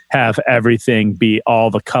have everything be all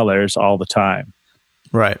the colors all the time.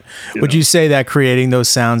 Right. Would you say that creating those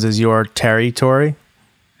sounds is your territory?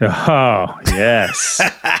 Oh, yes.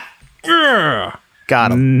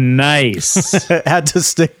 Got him. Nice. had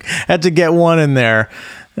to get one in there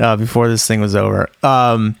before this thing was over.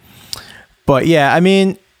 But yeah, I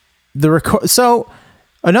mean, so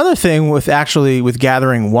another thing with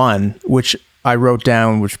Gathering One, which I wrote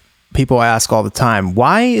down, which people ask all the time,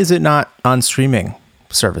 why is it not on streaming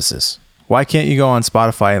services? Why can't you go on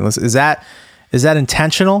Spotify and listen? Is that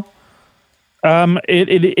intentional?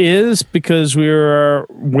 It is, because we were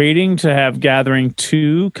waiting to have Gathering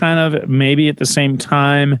 2 kind of maybe at the same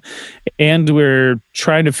time, and we're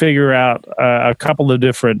trying to figure out a couple of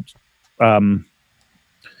different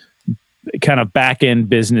kind of back-end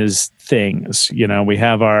business things. We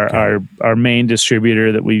have our main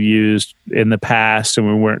distributor that we've used in the past, and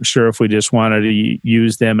we weren't sure if we just wanted to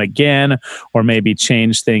use them again or maybe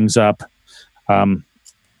change things up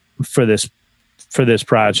for this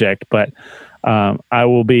project. But I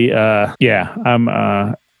will be I'm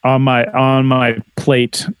on my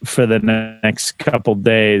plate for the next couple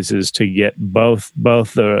days is to get both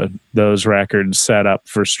those records set up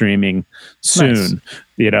for streaming soon.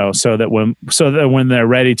 Nice. So that when they're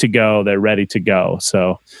ready to go, they're ready to go.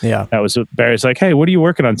 So that was Barry's like, hey, what are you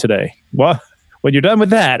working on today? Well, when you're done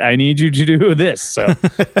with that, I need you to do this. So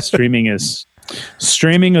streaming is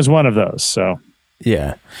one of those. So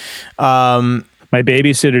my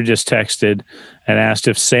babysitter just texted and asked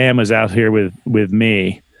if Sam was out here with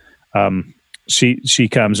me. She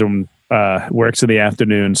comes and works in the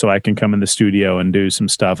afternoon, so I can come in the studio and do some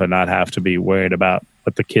stuff and not have to be worried about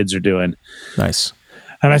what the kids are doing. Nice.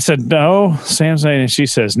 And I said, no, Sam's not. And she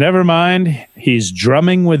says, never mind. He's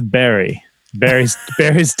drumming with Barry.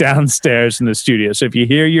 Barry's downstairs in the studio. So if you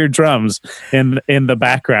hear your drums in the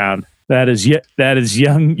background, that is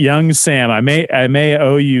young Sam. I may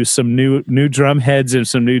owe you some new drum heads and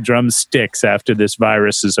some new drum sticks after this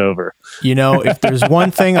virus is over. You know, if there's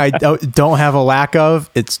one thing I don't have a lack of,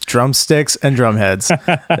 it's drumsticks and drum heads.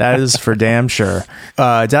 That is for damn sure.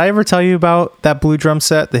 Did I ever tell you about that blue drum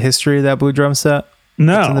set, the history of that blue drum set?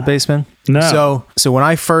 No. That's in the basement? No. So when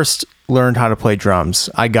I first learned how to play drums,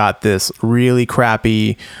 I got this really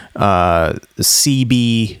crappy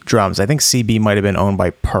CB drums. I think CB might have been owned by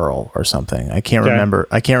Pearl or something. I can't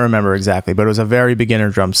remember exactly, but it was a very beginner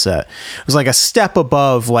drum set. It was like a step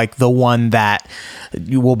above like the one that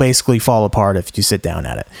you will basically fall apart if you sit down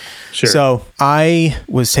at it. Sure. So I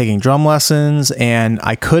was taking drum lessons and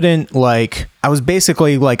I was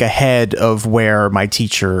basically like ahead of where my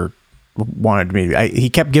teacher wanted me to. He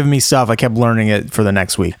kept giving me stuff. I kept learning it for the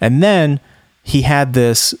next week. And then he had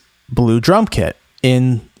this blue drum kit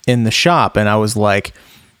in the shop. And I was like,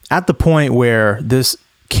 at the point where this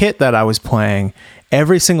kit that I was playing,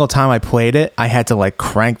 every single time I played it, I had to like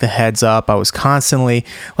crank the heads up. I was constantly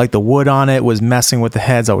like the wood on it was messing with the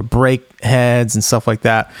heads. I would break heads and stuff like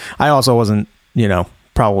that. I also wasn't,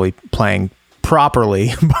 probably playing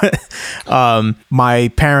properly, but my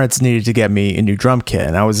parents needed to get me a new drum kit,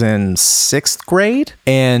 and I was in 6th grade,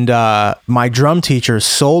 and my drum teacher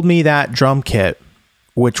sold me that drum kit,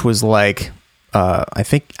 which was like I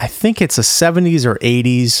think it's a 70s or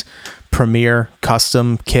 80s Premier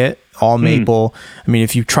custom kit, all maple. I mean,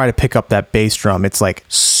 if you try to pick up that bass drum, it's like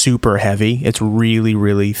super heavy. It's really,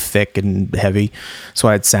 really thick and heavy, so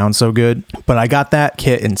it'd sound so good. But I got that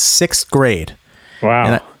kit in 6th grade.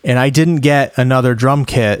 Wow. And I didn't get another drum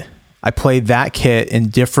kit. I played that kit in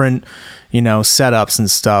different, setups and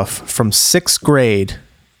stuff from 6th grade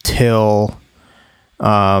till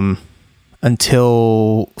until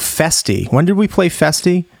Festi. When did we play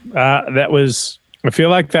Festi? I feel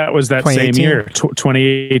like that was that same year,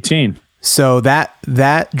 2018. So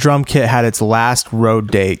that drum kit had its last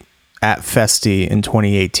road date at Festi in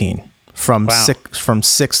 2018. From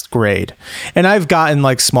 6th grade. And I've gotten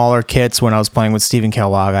like smaller kits when I was playing with Stephen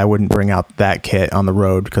Kellogg. I wouldn't bring out that kit on the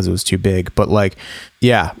road because it was too big. But like,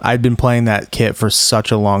 yeah, I'd been playing that kit for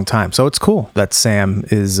such a long time. So it's cool that Sam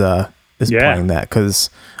is playing that,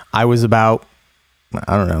 because I was about,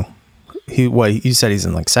 I don't know. You said he's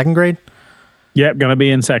in like 2nd grade? Yep, gonna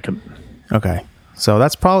be in 2nd. Okay. So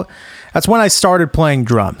that's when I started playing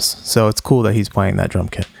drums. So it's cool that he's playing that drum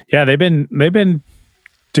kit. Yeah, they've been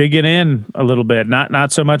digging in a little bit,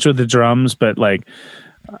 not so much with the drums, but like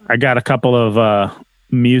I got a couple of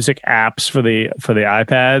music apps for the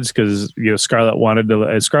iPads, because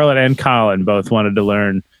Scarlett and Colin both wanted to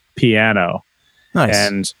learn piano. Nice.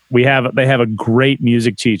 And they have a great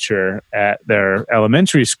music teacher at their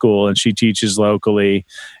elementary school, and she teaches locally,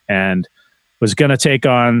 and was going to take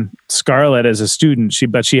on Scarlett as a student. She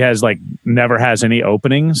has like never has any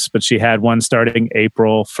openings, but she had one starting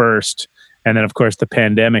April 1st. And then, of course, the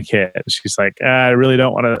pandemic hit. She's like, I really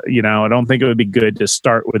don't want to, I don't think it would be good to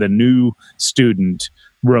start with a new student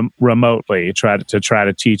remotely, try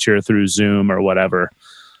to teach her through Zoom or whatever.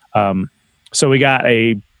 So we got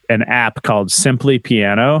an app called Simply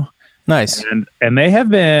Piano. Nice. And they have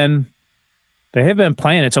been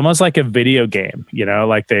playing. It's almost like a video game,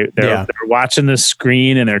 like they're watching the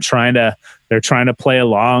screen and they're trying to play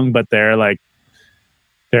along, but they're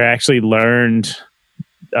actually learned.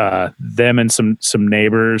 Them and some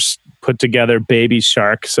neighbors put together Baby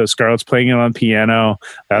Shark. So Scarlett's playing it on piano,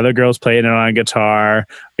 the other girl's playing it on guitar,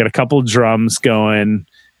 got a couple drums going,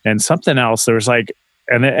 and something else. There was like,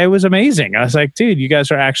 and it was amazing. I was like, dude, you guys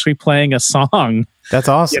are actually playing a song. That's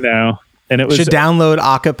awesome. And it was, should download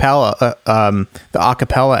Acapella, the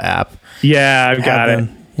Acapella app. Yeah, I've got it.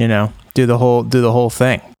 Do the whole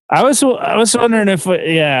thing. I was wondering if, on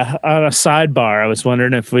a sidebar, I was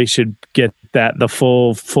wondering if we should get the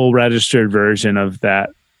full registered version of that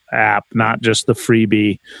app, not just the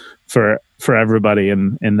freebie for everybody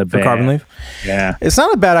in the band. Carbon Leaf? Yeah. It's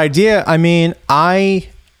not a bad idea. I mean, I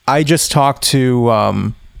just talked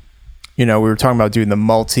to, we were talking about doing the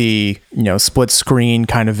multi, split screen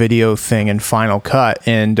kind of video thing in Final Cut.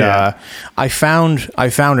 And I found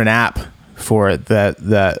an app for it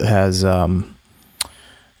that has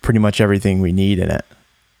pretty much everything we need in it.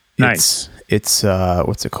 Nice. It's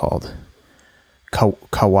what's it called?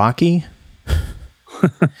 Kawaki?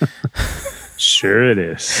 Sure it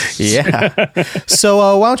is. Yeah.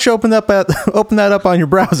 So why don't you open that up on your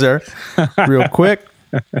browser real quick?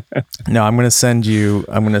 No, I'm gonna send you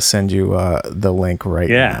the link right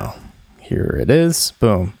now. Here it is.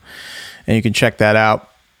 Boom. And you can check that out.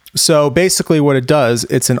 So basically what it does,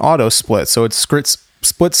 it's an auto split. So it's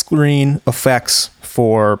split screen effects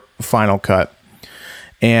for Final Cut.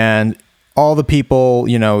 And all the people,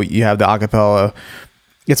 you know, you have the acapella.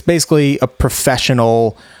 It's basically a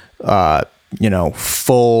professional,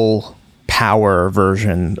 full power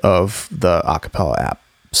version of the acapella app.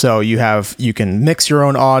 So you can mix your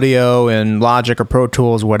own audio in Logic or Pro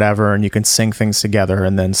Tools, whatever, and you can sync things together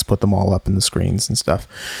and then split them all up in the screens and stuff.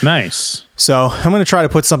 Nice. So I'm going to try to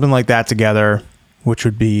put something like that together, which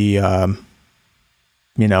would be, an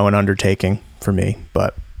undertaking for me,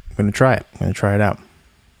 but I'm going to try it. I'm going to try it out.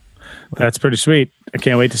 That's pretty sweet. I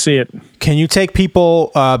can't wait to see it. Can you take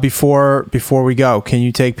people before we go? Can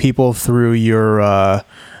you take people through your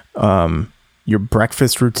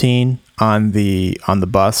breakfast routine on the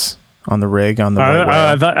bus, on the rig, on the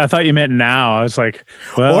I thought you meant now. I was like,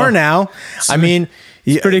 well, or now. I mean,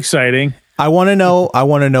 it's pretty exciting. I want to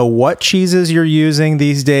know what cheeses you're using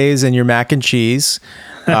these days in your mac and cheese.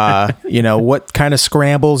 What kind of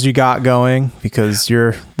scrambles you got going, because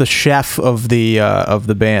you're the chef of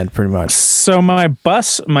the band pretty much. So my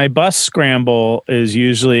bus scramble is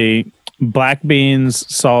usually black beans,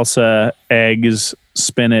 salsa, eggs,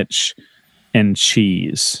 spinach, and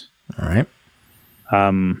cheese. All right.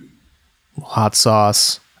 Hot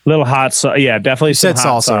sauce. Little hot sauce. Yeah, definitely. You said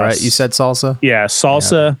salsa, sauce. Right? You said salsa? Yeah,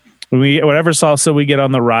 salsa. Yeah. Whatever salsa we get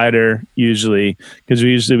on the rider, usually, because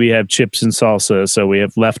we have chips and salsa, so we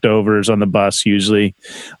have leftovers on the bus usually.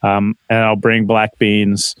 And I'll bring black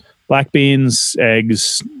beans,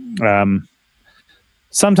 eggs,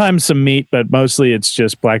 sometimes some meat, but mostly it's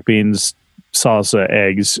just black beans, salsa,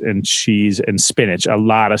 eggs, and cheese and spinach. A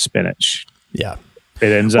lot of spinach. Yeah.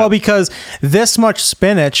 It ends up because this much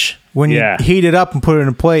spinach, when you heat it up and put it in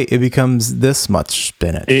a plate, it becomes this much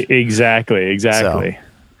spinach. Exactly.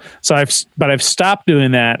 So I've stopped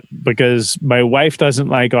doing that because my wife doesn't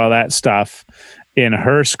like all that stuff in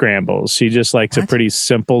her scrambles. She just likes a pretty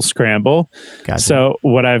simple scramble. Gotcha. So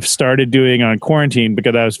what I've started doing on quarantine,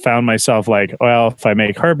 because I found myself like, well, if I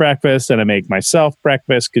make her breakfast and I make myself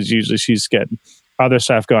breakfast, because usually she's getting other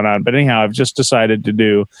stuff going on. But anyhow, I've just decided to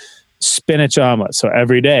do spinach omelet. So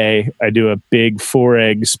every day I do a big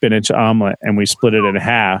 4-egg spinach omelet and we split it in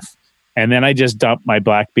half. And then I just dump my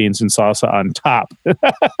black beans and salsa on top.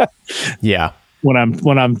 Yeah. When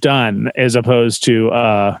I'm done, as opposed to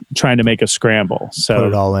trying to make a scramble. So put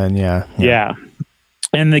it all in. Yeah.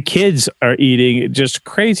 And the kids are eating just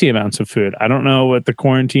crazy amounts of food. I don't know what the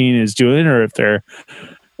quarantine is doing, or if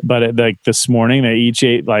but like this morning they each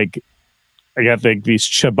ate like, I got these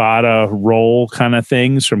ciabatta roll kind of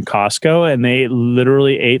things from Costco, and they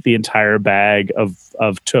literally ate the entire bag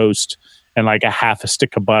of toast and like a half a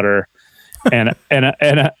stick of butter. and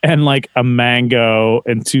like a mango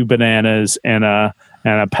and 2 bananas and a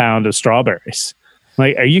pound of strawberries.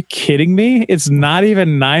 Like, are you kidding me? It's not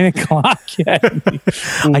even 9 o'clock yet.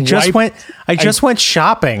 I just went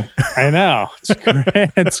shopping. I know.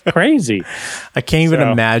 It's crazy. I can't even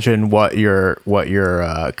imagine what your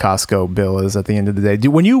Costco bill is at the end of the day.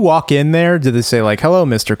 When you walk in there, do they say like, "Hello,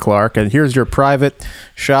 Mr. Clark, and here's your private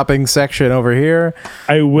shopping section over here"?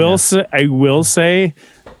 I will say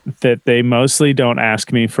that they mostly don't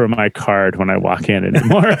ask me for my card when I walk in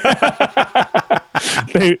anymore.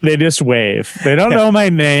 They just wave. They don't know my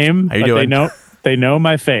name, but they know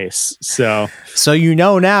my face. So you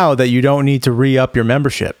know now that you don't need to re-up your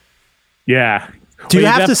membership. Yeah. Do you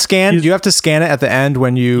have to scan? Do you have to scan it at the end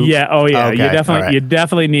when you? Yeah. Oh, yeah. Okay. You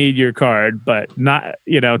definitely need your card, but not.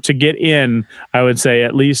 To get in, I would say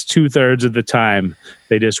at least 2/3 of the time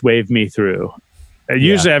they just wave me through.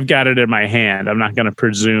 Usually I've got it in my hand. I'm not going to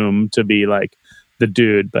presume to be like the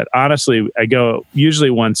dude, but honestly, I go usually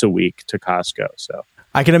once a week to Costco. So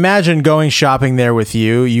I can imagine going shopping there with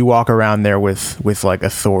you. You walk around there with like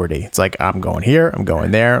authority. It's like, I'm going here, I'm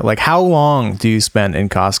going there. Like, how long do you spend in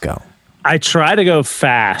Costco? I try to go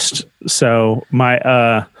fast. So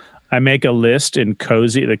I make a list in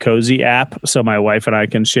the Cozy app, so my wife and I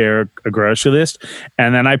can share a grocery list,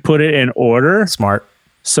 and then I put it in order. Smart.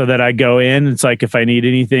 So that I go in, it's like if I need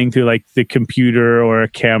anything through like the computer or a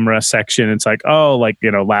camera section, it's like,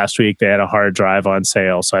 last week they had a hard drive on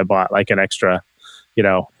sale. So I bought like an extra,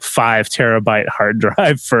 5 terabyte hard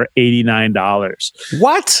drive for $89.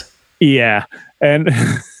 What? Yeah. And,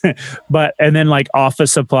 and then like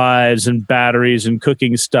office supplies and batteries and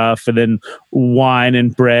cooking stuff, and then wine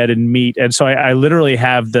and bread and meat. And so I literally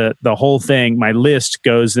have the whole thing. My list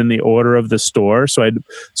goes in the order of the store. So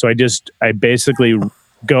I basically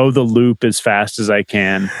go the loop as fast as I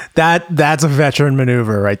can. That's a veteran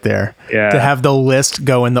maneuver right there. Yeah. To have the list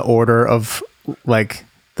go in the order of like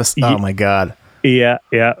Oh my God. Yeah.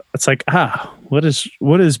 It's like, what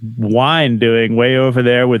is wine doing way over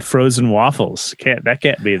there with frozen waffles? That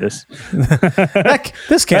can't be this.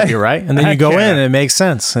 This can't be right. And then you go in and it makes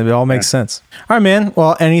sense. It all makes sense. All right, man.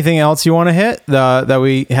 Well, anything else you want to hit that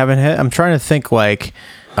we haven't hit? I'm trying to think, like,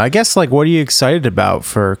 I guess, like, what are you excited about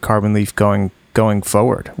for Carbon Leaf going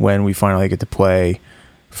forward when we finally get to play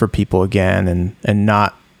for people again, and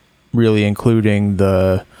not really including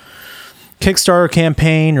the Kickstarter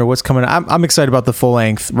campaign or what's coming? I'm excited about the full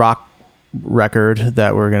length rock record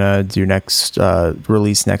that we're gonna do next,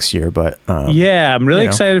 release next year. But I'm really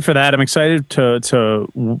excited for that. I'm excited to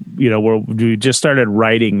we just started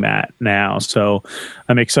writing that now, so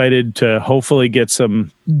I'm excited to hopefully get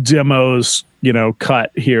some demos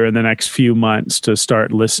cut here in the next few months to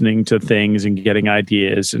start listening to things and getting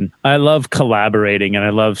ideas. And I love collaborating, and I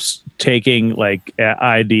love taking like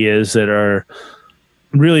ideas that are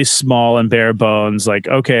really small and bare bones. Like,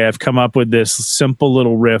 okay, I've come up with this simple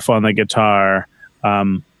little riff on the guitar,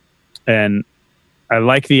 and I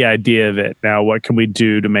like the idea of it. Now, what can we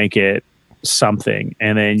do to make it something?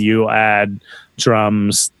 And then you add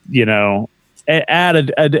drums,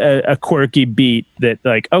 add a quirky beat that,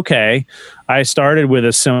 like, okay, I started with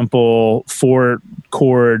a simple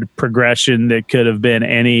 4-chord progression that could have been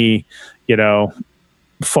any,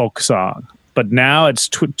 folk song. But now it's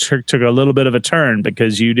took a little bit of a turn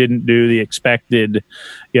because you didn't do the expected,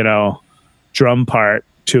 drum part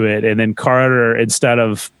to it. And then Carter, instead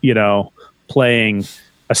of, playing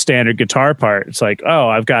a standard guitar part, it's like, oh,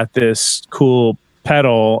 I've got this cool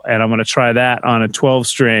pedal and I'm going to try that on a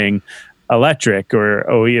 12-string electric or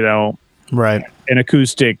right, an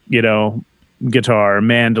acoustic, guitar or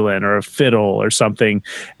mandolin or a fiddle or something.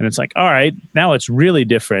 And it's like, all right, now it's really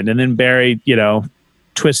different. And then Barry,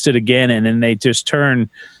 twist it again, and then they just turn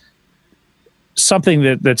something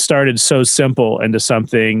that started so simple into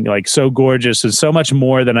something like so gorgeous and so much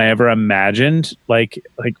more than I ever imagined. Like,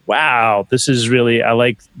 wow, this is really, I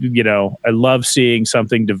love seeing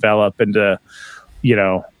something develop into,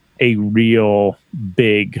 a real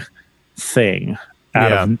big thing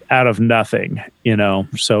out of nothing,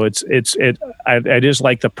 so I just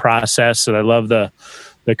like the process, and I love the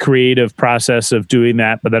creative process of doing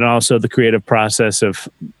that, but then also the creative process of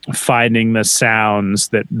finding the sounds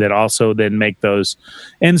that also then make those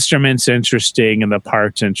instruments interesting and the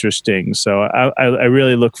parts interesting. So I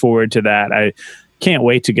really look forward to that. I can't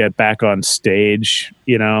wait to get back on stage,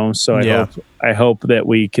 so I hope that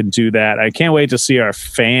we can do that. I can't wait to see our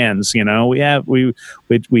fans. We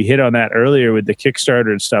hit on that earlier with the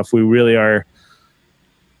Kickstarter and stuff. We really are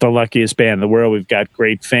the luckiest band in the world. We've got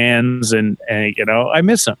great fans, and I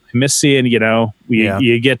miss them. I miss seeing,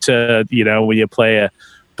 you get to, when you play a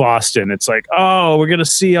Boston, it's like, oh, we're going to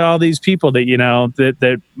see all these people that,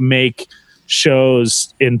 that make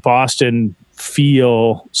shows in Boston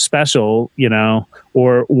feel special,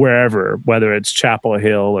 or wherever, whether it's Chapel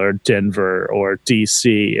Hill or Denver or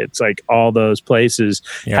DC. It's like all those places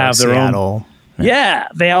have their own. Yeah,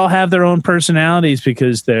 they all have their own personalities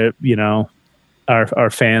because they're, our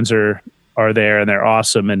fans are there and they're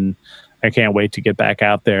awesome, and I can't wait to get back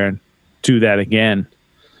out there and do that again.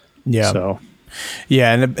 Yeah. So,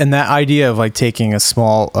 yeah, and that idea of like taking a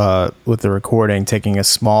small with the recording, taking a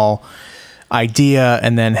small idea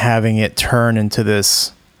and then having it turn into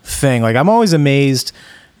this thing. Like, I'm always amazed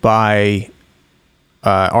by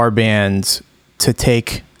our band to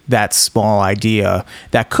take that small idea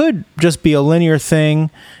that could just be a linear thing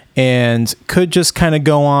and could just kind of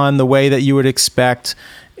go on the way that you would expect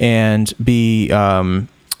and be and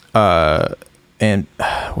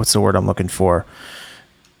what's the word I'm looking for?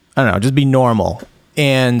 I don't know, just be normal.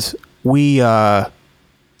 And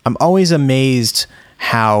I'm always amazed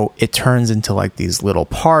how it turns into like these little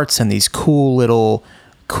parts and these cool little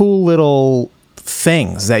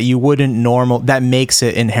things that you wouldn't that makes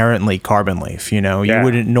it inherently Carbon Leaf. You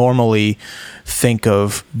wouldn't normally think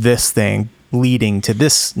of this thing leading to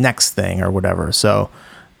this next thing or whatever. So,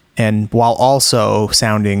 and while also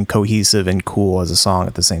sounding cohesive and cool as a song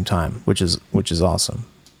at the same time, which is awesome.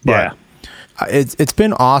 But it's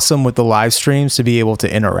been awesome with the live streams to be able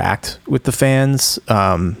to interact with the fans.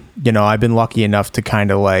 I've been lucky enough to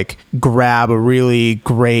kind of like grab a really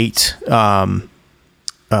great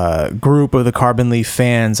group of the Carbon Leaf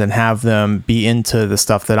fans and have them be into the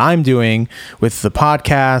stuff that I'm doing with the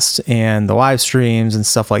podcast and the live streams and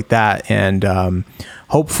stuff like that. And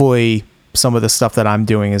hopefully some of the stuff that I'm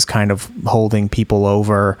doing is kind of holding people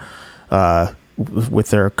over with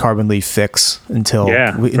their Carbon Leaf fix until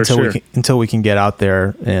we can get out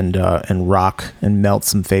there and rock and melt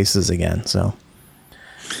some faces again. So,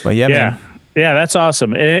 but man. Yeah, that's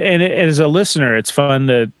awesome. And as a listener, it's fun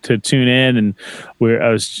to tune in. And we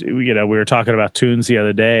were talking about tunes the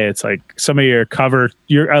other day. It's like some of your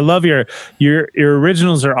I love your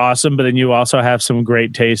originals are awesome, but then you also have some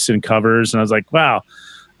great taste in covers. And I was like, wow,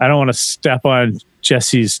 I don't want to step on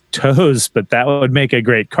Jesse's toes, but that would make a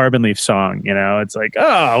great Carbon Leaf song. It's like,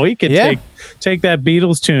 oh, we could take that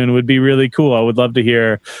Beatles tune, would be really cool. I would love to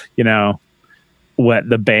hear, what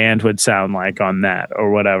the band would sound like on that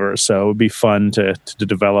or whatever. So it would be fun to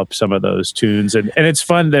develop some of those tunes. And it's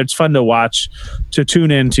fun. It's fun to watch, to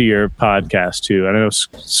tune into your podcast too. I know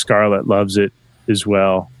Scarlett loves it as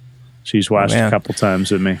well. She's watched a couple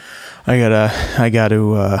times with me. I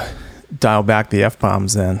gotta dial back the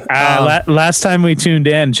F-bombs then. Last time we tuned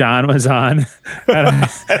in, John was on.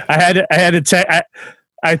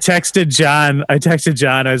 I texted John.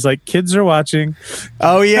 I was like, kids are watching.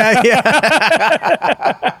 Oh, yeah.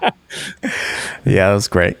 Yeah, that was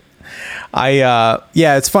great.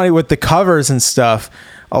 It's funny with the covers and stuff.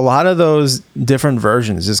 A lot of those different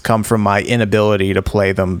versions just come from my inability to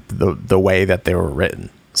play them the way that they were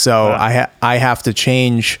written. So I have to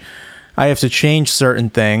change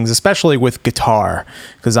certain things, especially with guitar,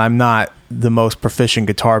 because I'm not the most proficient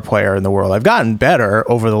guitar player in the world. I've gotten better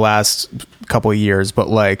over the last couple of years, but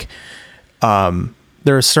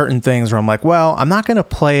there are certain things where I'm like, well, I'm not going to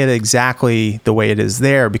play it exactly the way it is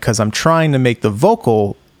there because I'm trying to make the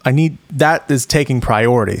vocal. That is taking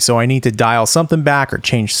priority. So I need to dial something back or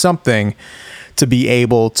change something to be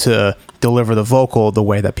able to deliver the vocal the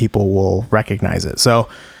way that people will recognize it. So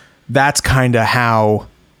that's kind of how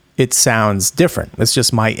it sounds different. It's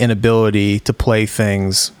just my inability to play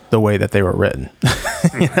things the way that they were written.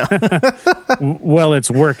 Well,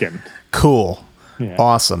 it's working. Cool. Yeah.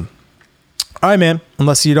 Awesome. All right, man.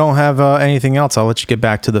 Unless you don't have anything else, I'll let you get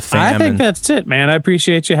back to the fam. I think that's it, man. I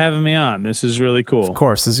appreciate you having me on. This is really cool. Of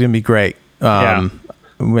course. This is going to be great.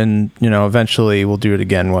 When, eventually we'll do it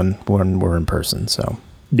again when we're in person. So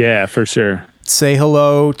yeah, for sure. Say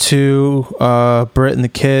hello to Britt and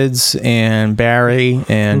the kids and Barry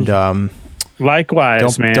and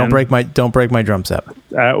likewise, man. Don't break my drum set.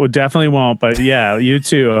 We definitely won't. But yeah, you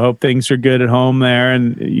too. I hope things are good at home there,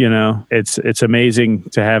 and it's amazing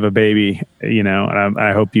to have a baby. And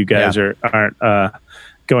I hope you guys aren't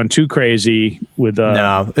going too crazy with.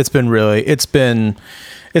 No, it's been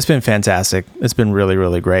fantastic. It's been really,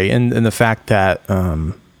 really great, and the fact that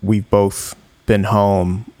we've both been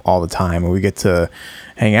home all the time and we get to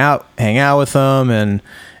hang out with them and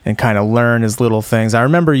kind of learn his little things. I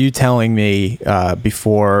remember you telling me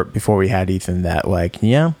before we had Ethan that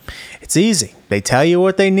it's easy. They tell you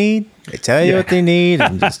what they need. They tell you what they need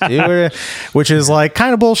and just do it, which is like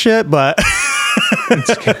kind of bullshit, but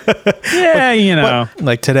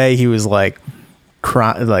like today he was like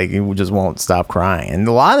he just won't stop crying. And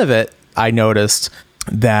a lot of it, I noticed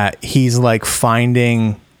that he's like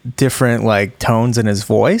finding different like tones in his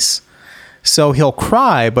voice. So he'll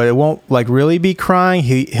cry, but it won't like really be crying.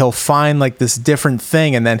 He'll find like this different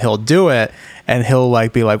thing and then he'll do it and he'll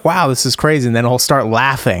like be like, wow, this is crazy. And then he'll start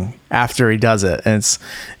laughing after he does it. And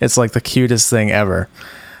it's like the cutest thing ever.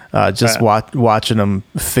 Watching him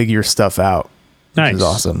figure stuff out. Nice. Which is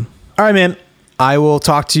awesome. All right, man. I will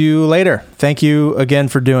talk to you later. Thank you again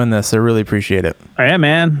for doing this. I really appreciate it. Yeah,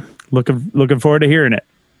 man. Looking forward to hearing it.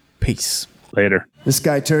 Peace. Later. This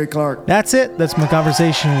guy, Terry Clark. That's it. That's my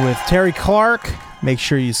conversation with Terry Clark. Make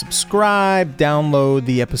sure you subscribe, download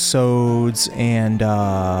the episodes, and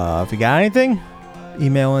if you got anything,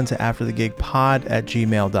 email into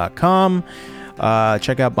afterthegigpod@gmail.com.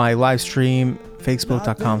 Check out my live stream,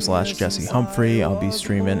 facebook.com/Jesse Humphrey. I'll be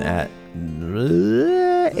streaming at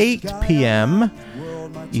 8 p.m.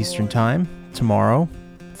 Eastern Time tomorrow,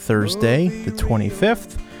 Thursday, the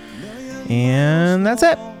 25th. And that's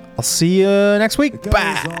it. I'll see you next week.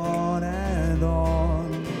 Bye.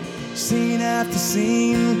 Scene after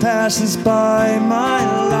scene passes by my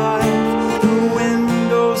life. The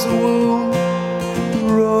window's a wound, the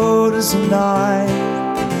road is a knife.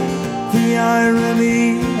 The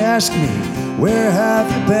irony asks me, where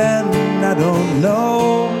have you been? I don't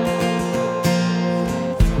know.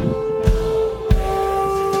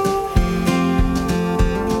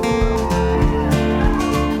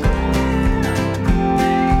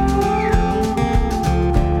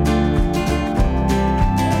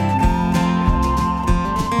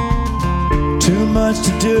 Too much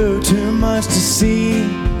to do, too much to see.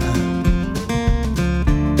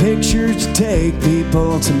 Pictures to take,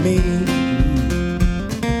 people to meet.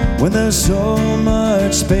 When there's so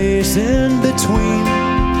much space in between,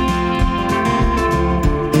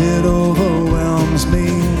 it overwhelms me.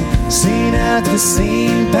 Scene after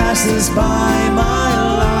scene passes by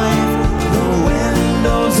my life. The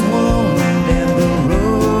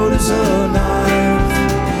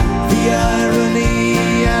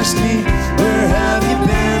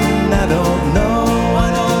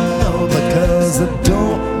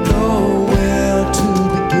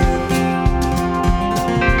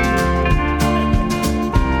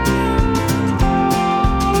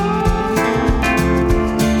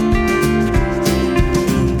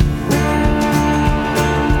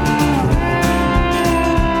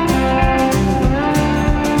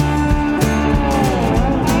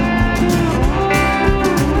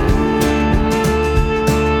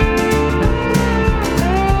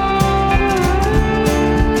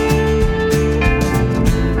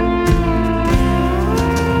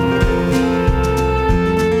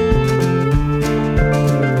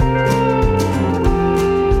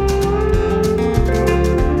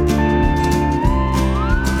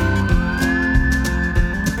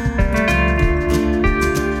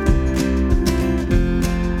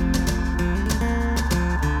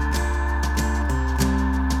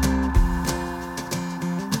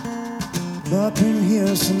I've been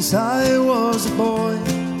here since I was a boy.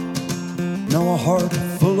 Now a heart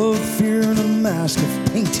full of fear and a mask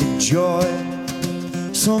of painted joy.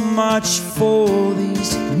 So much for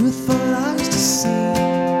these mythologized to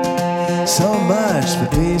see. So much for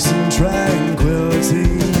peace and tranquility.